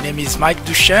 My name is Mike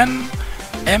Duchesne,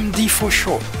 MD for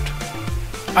short.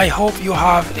 I hope you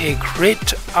have a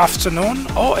great afternoon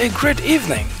or a great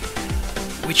evening,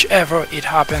 whichever it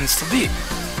happens to be.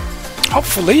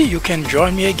 Hopefully you can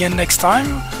join me again next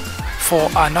time for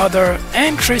another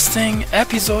interesting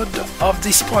episode of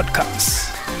this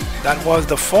podcast. That was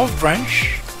the Fourth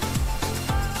Branch,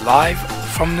 live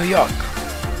from New York.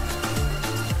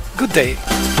 Good day.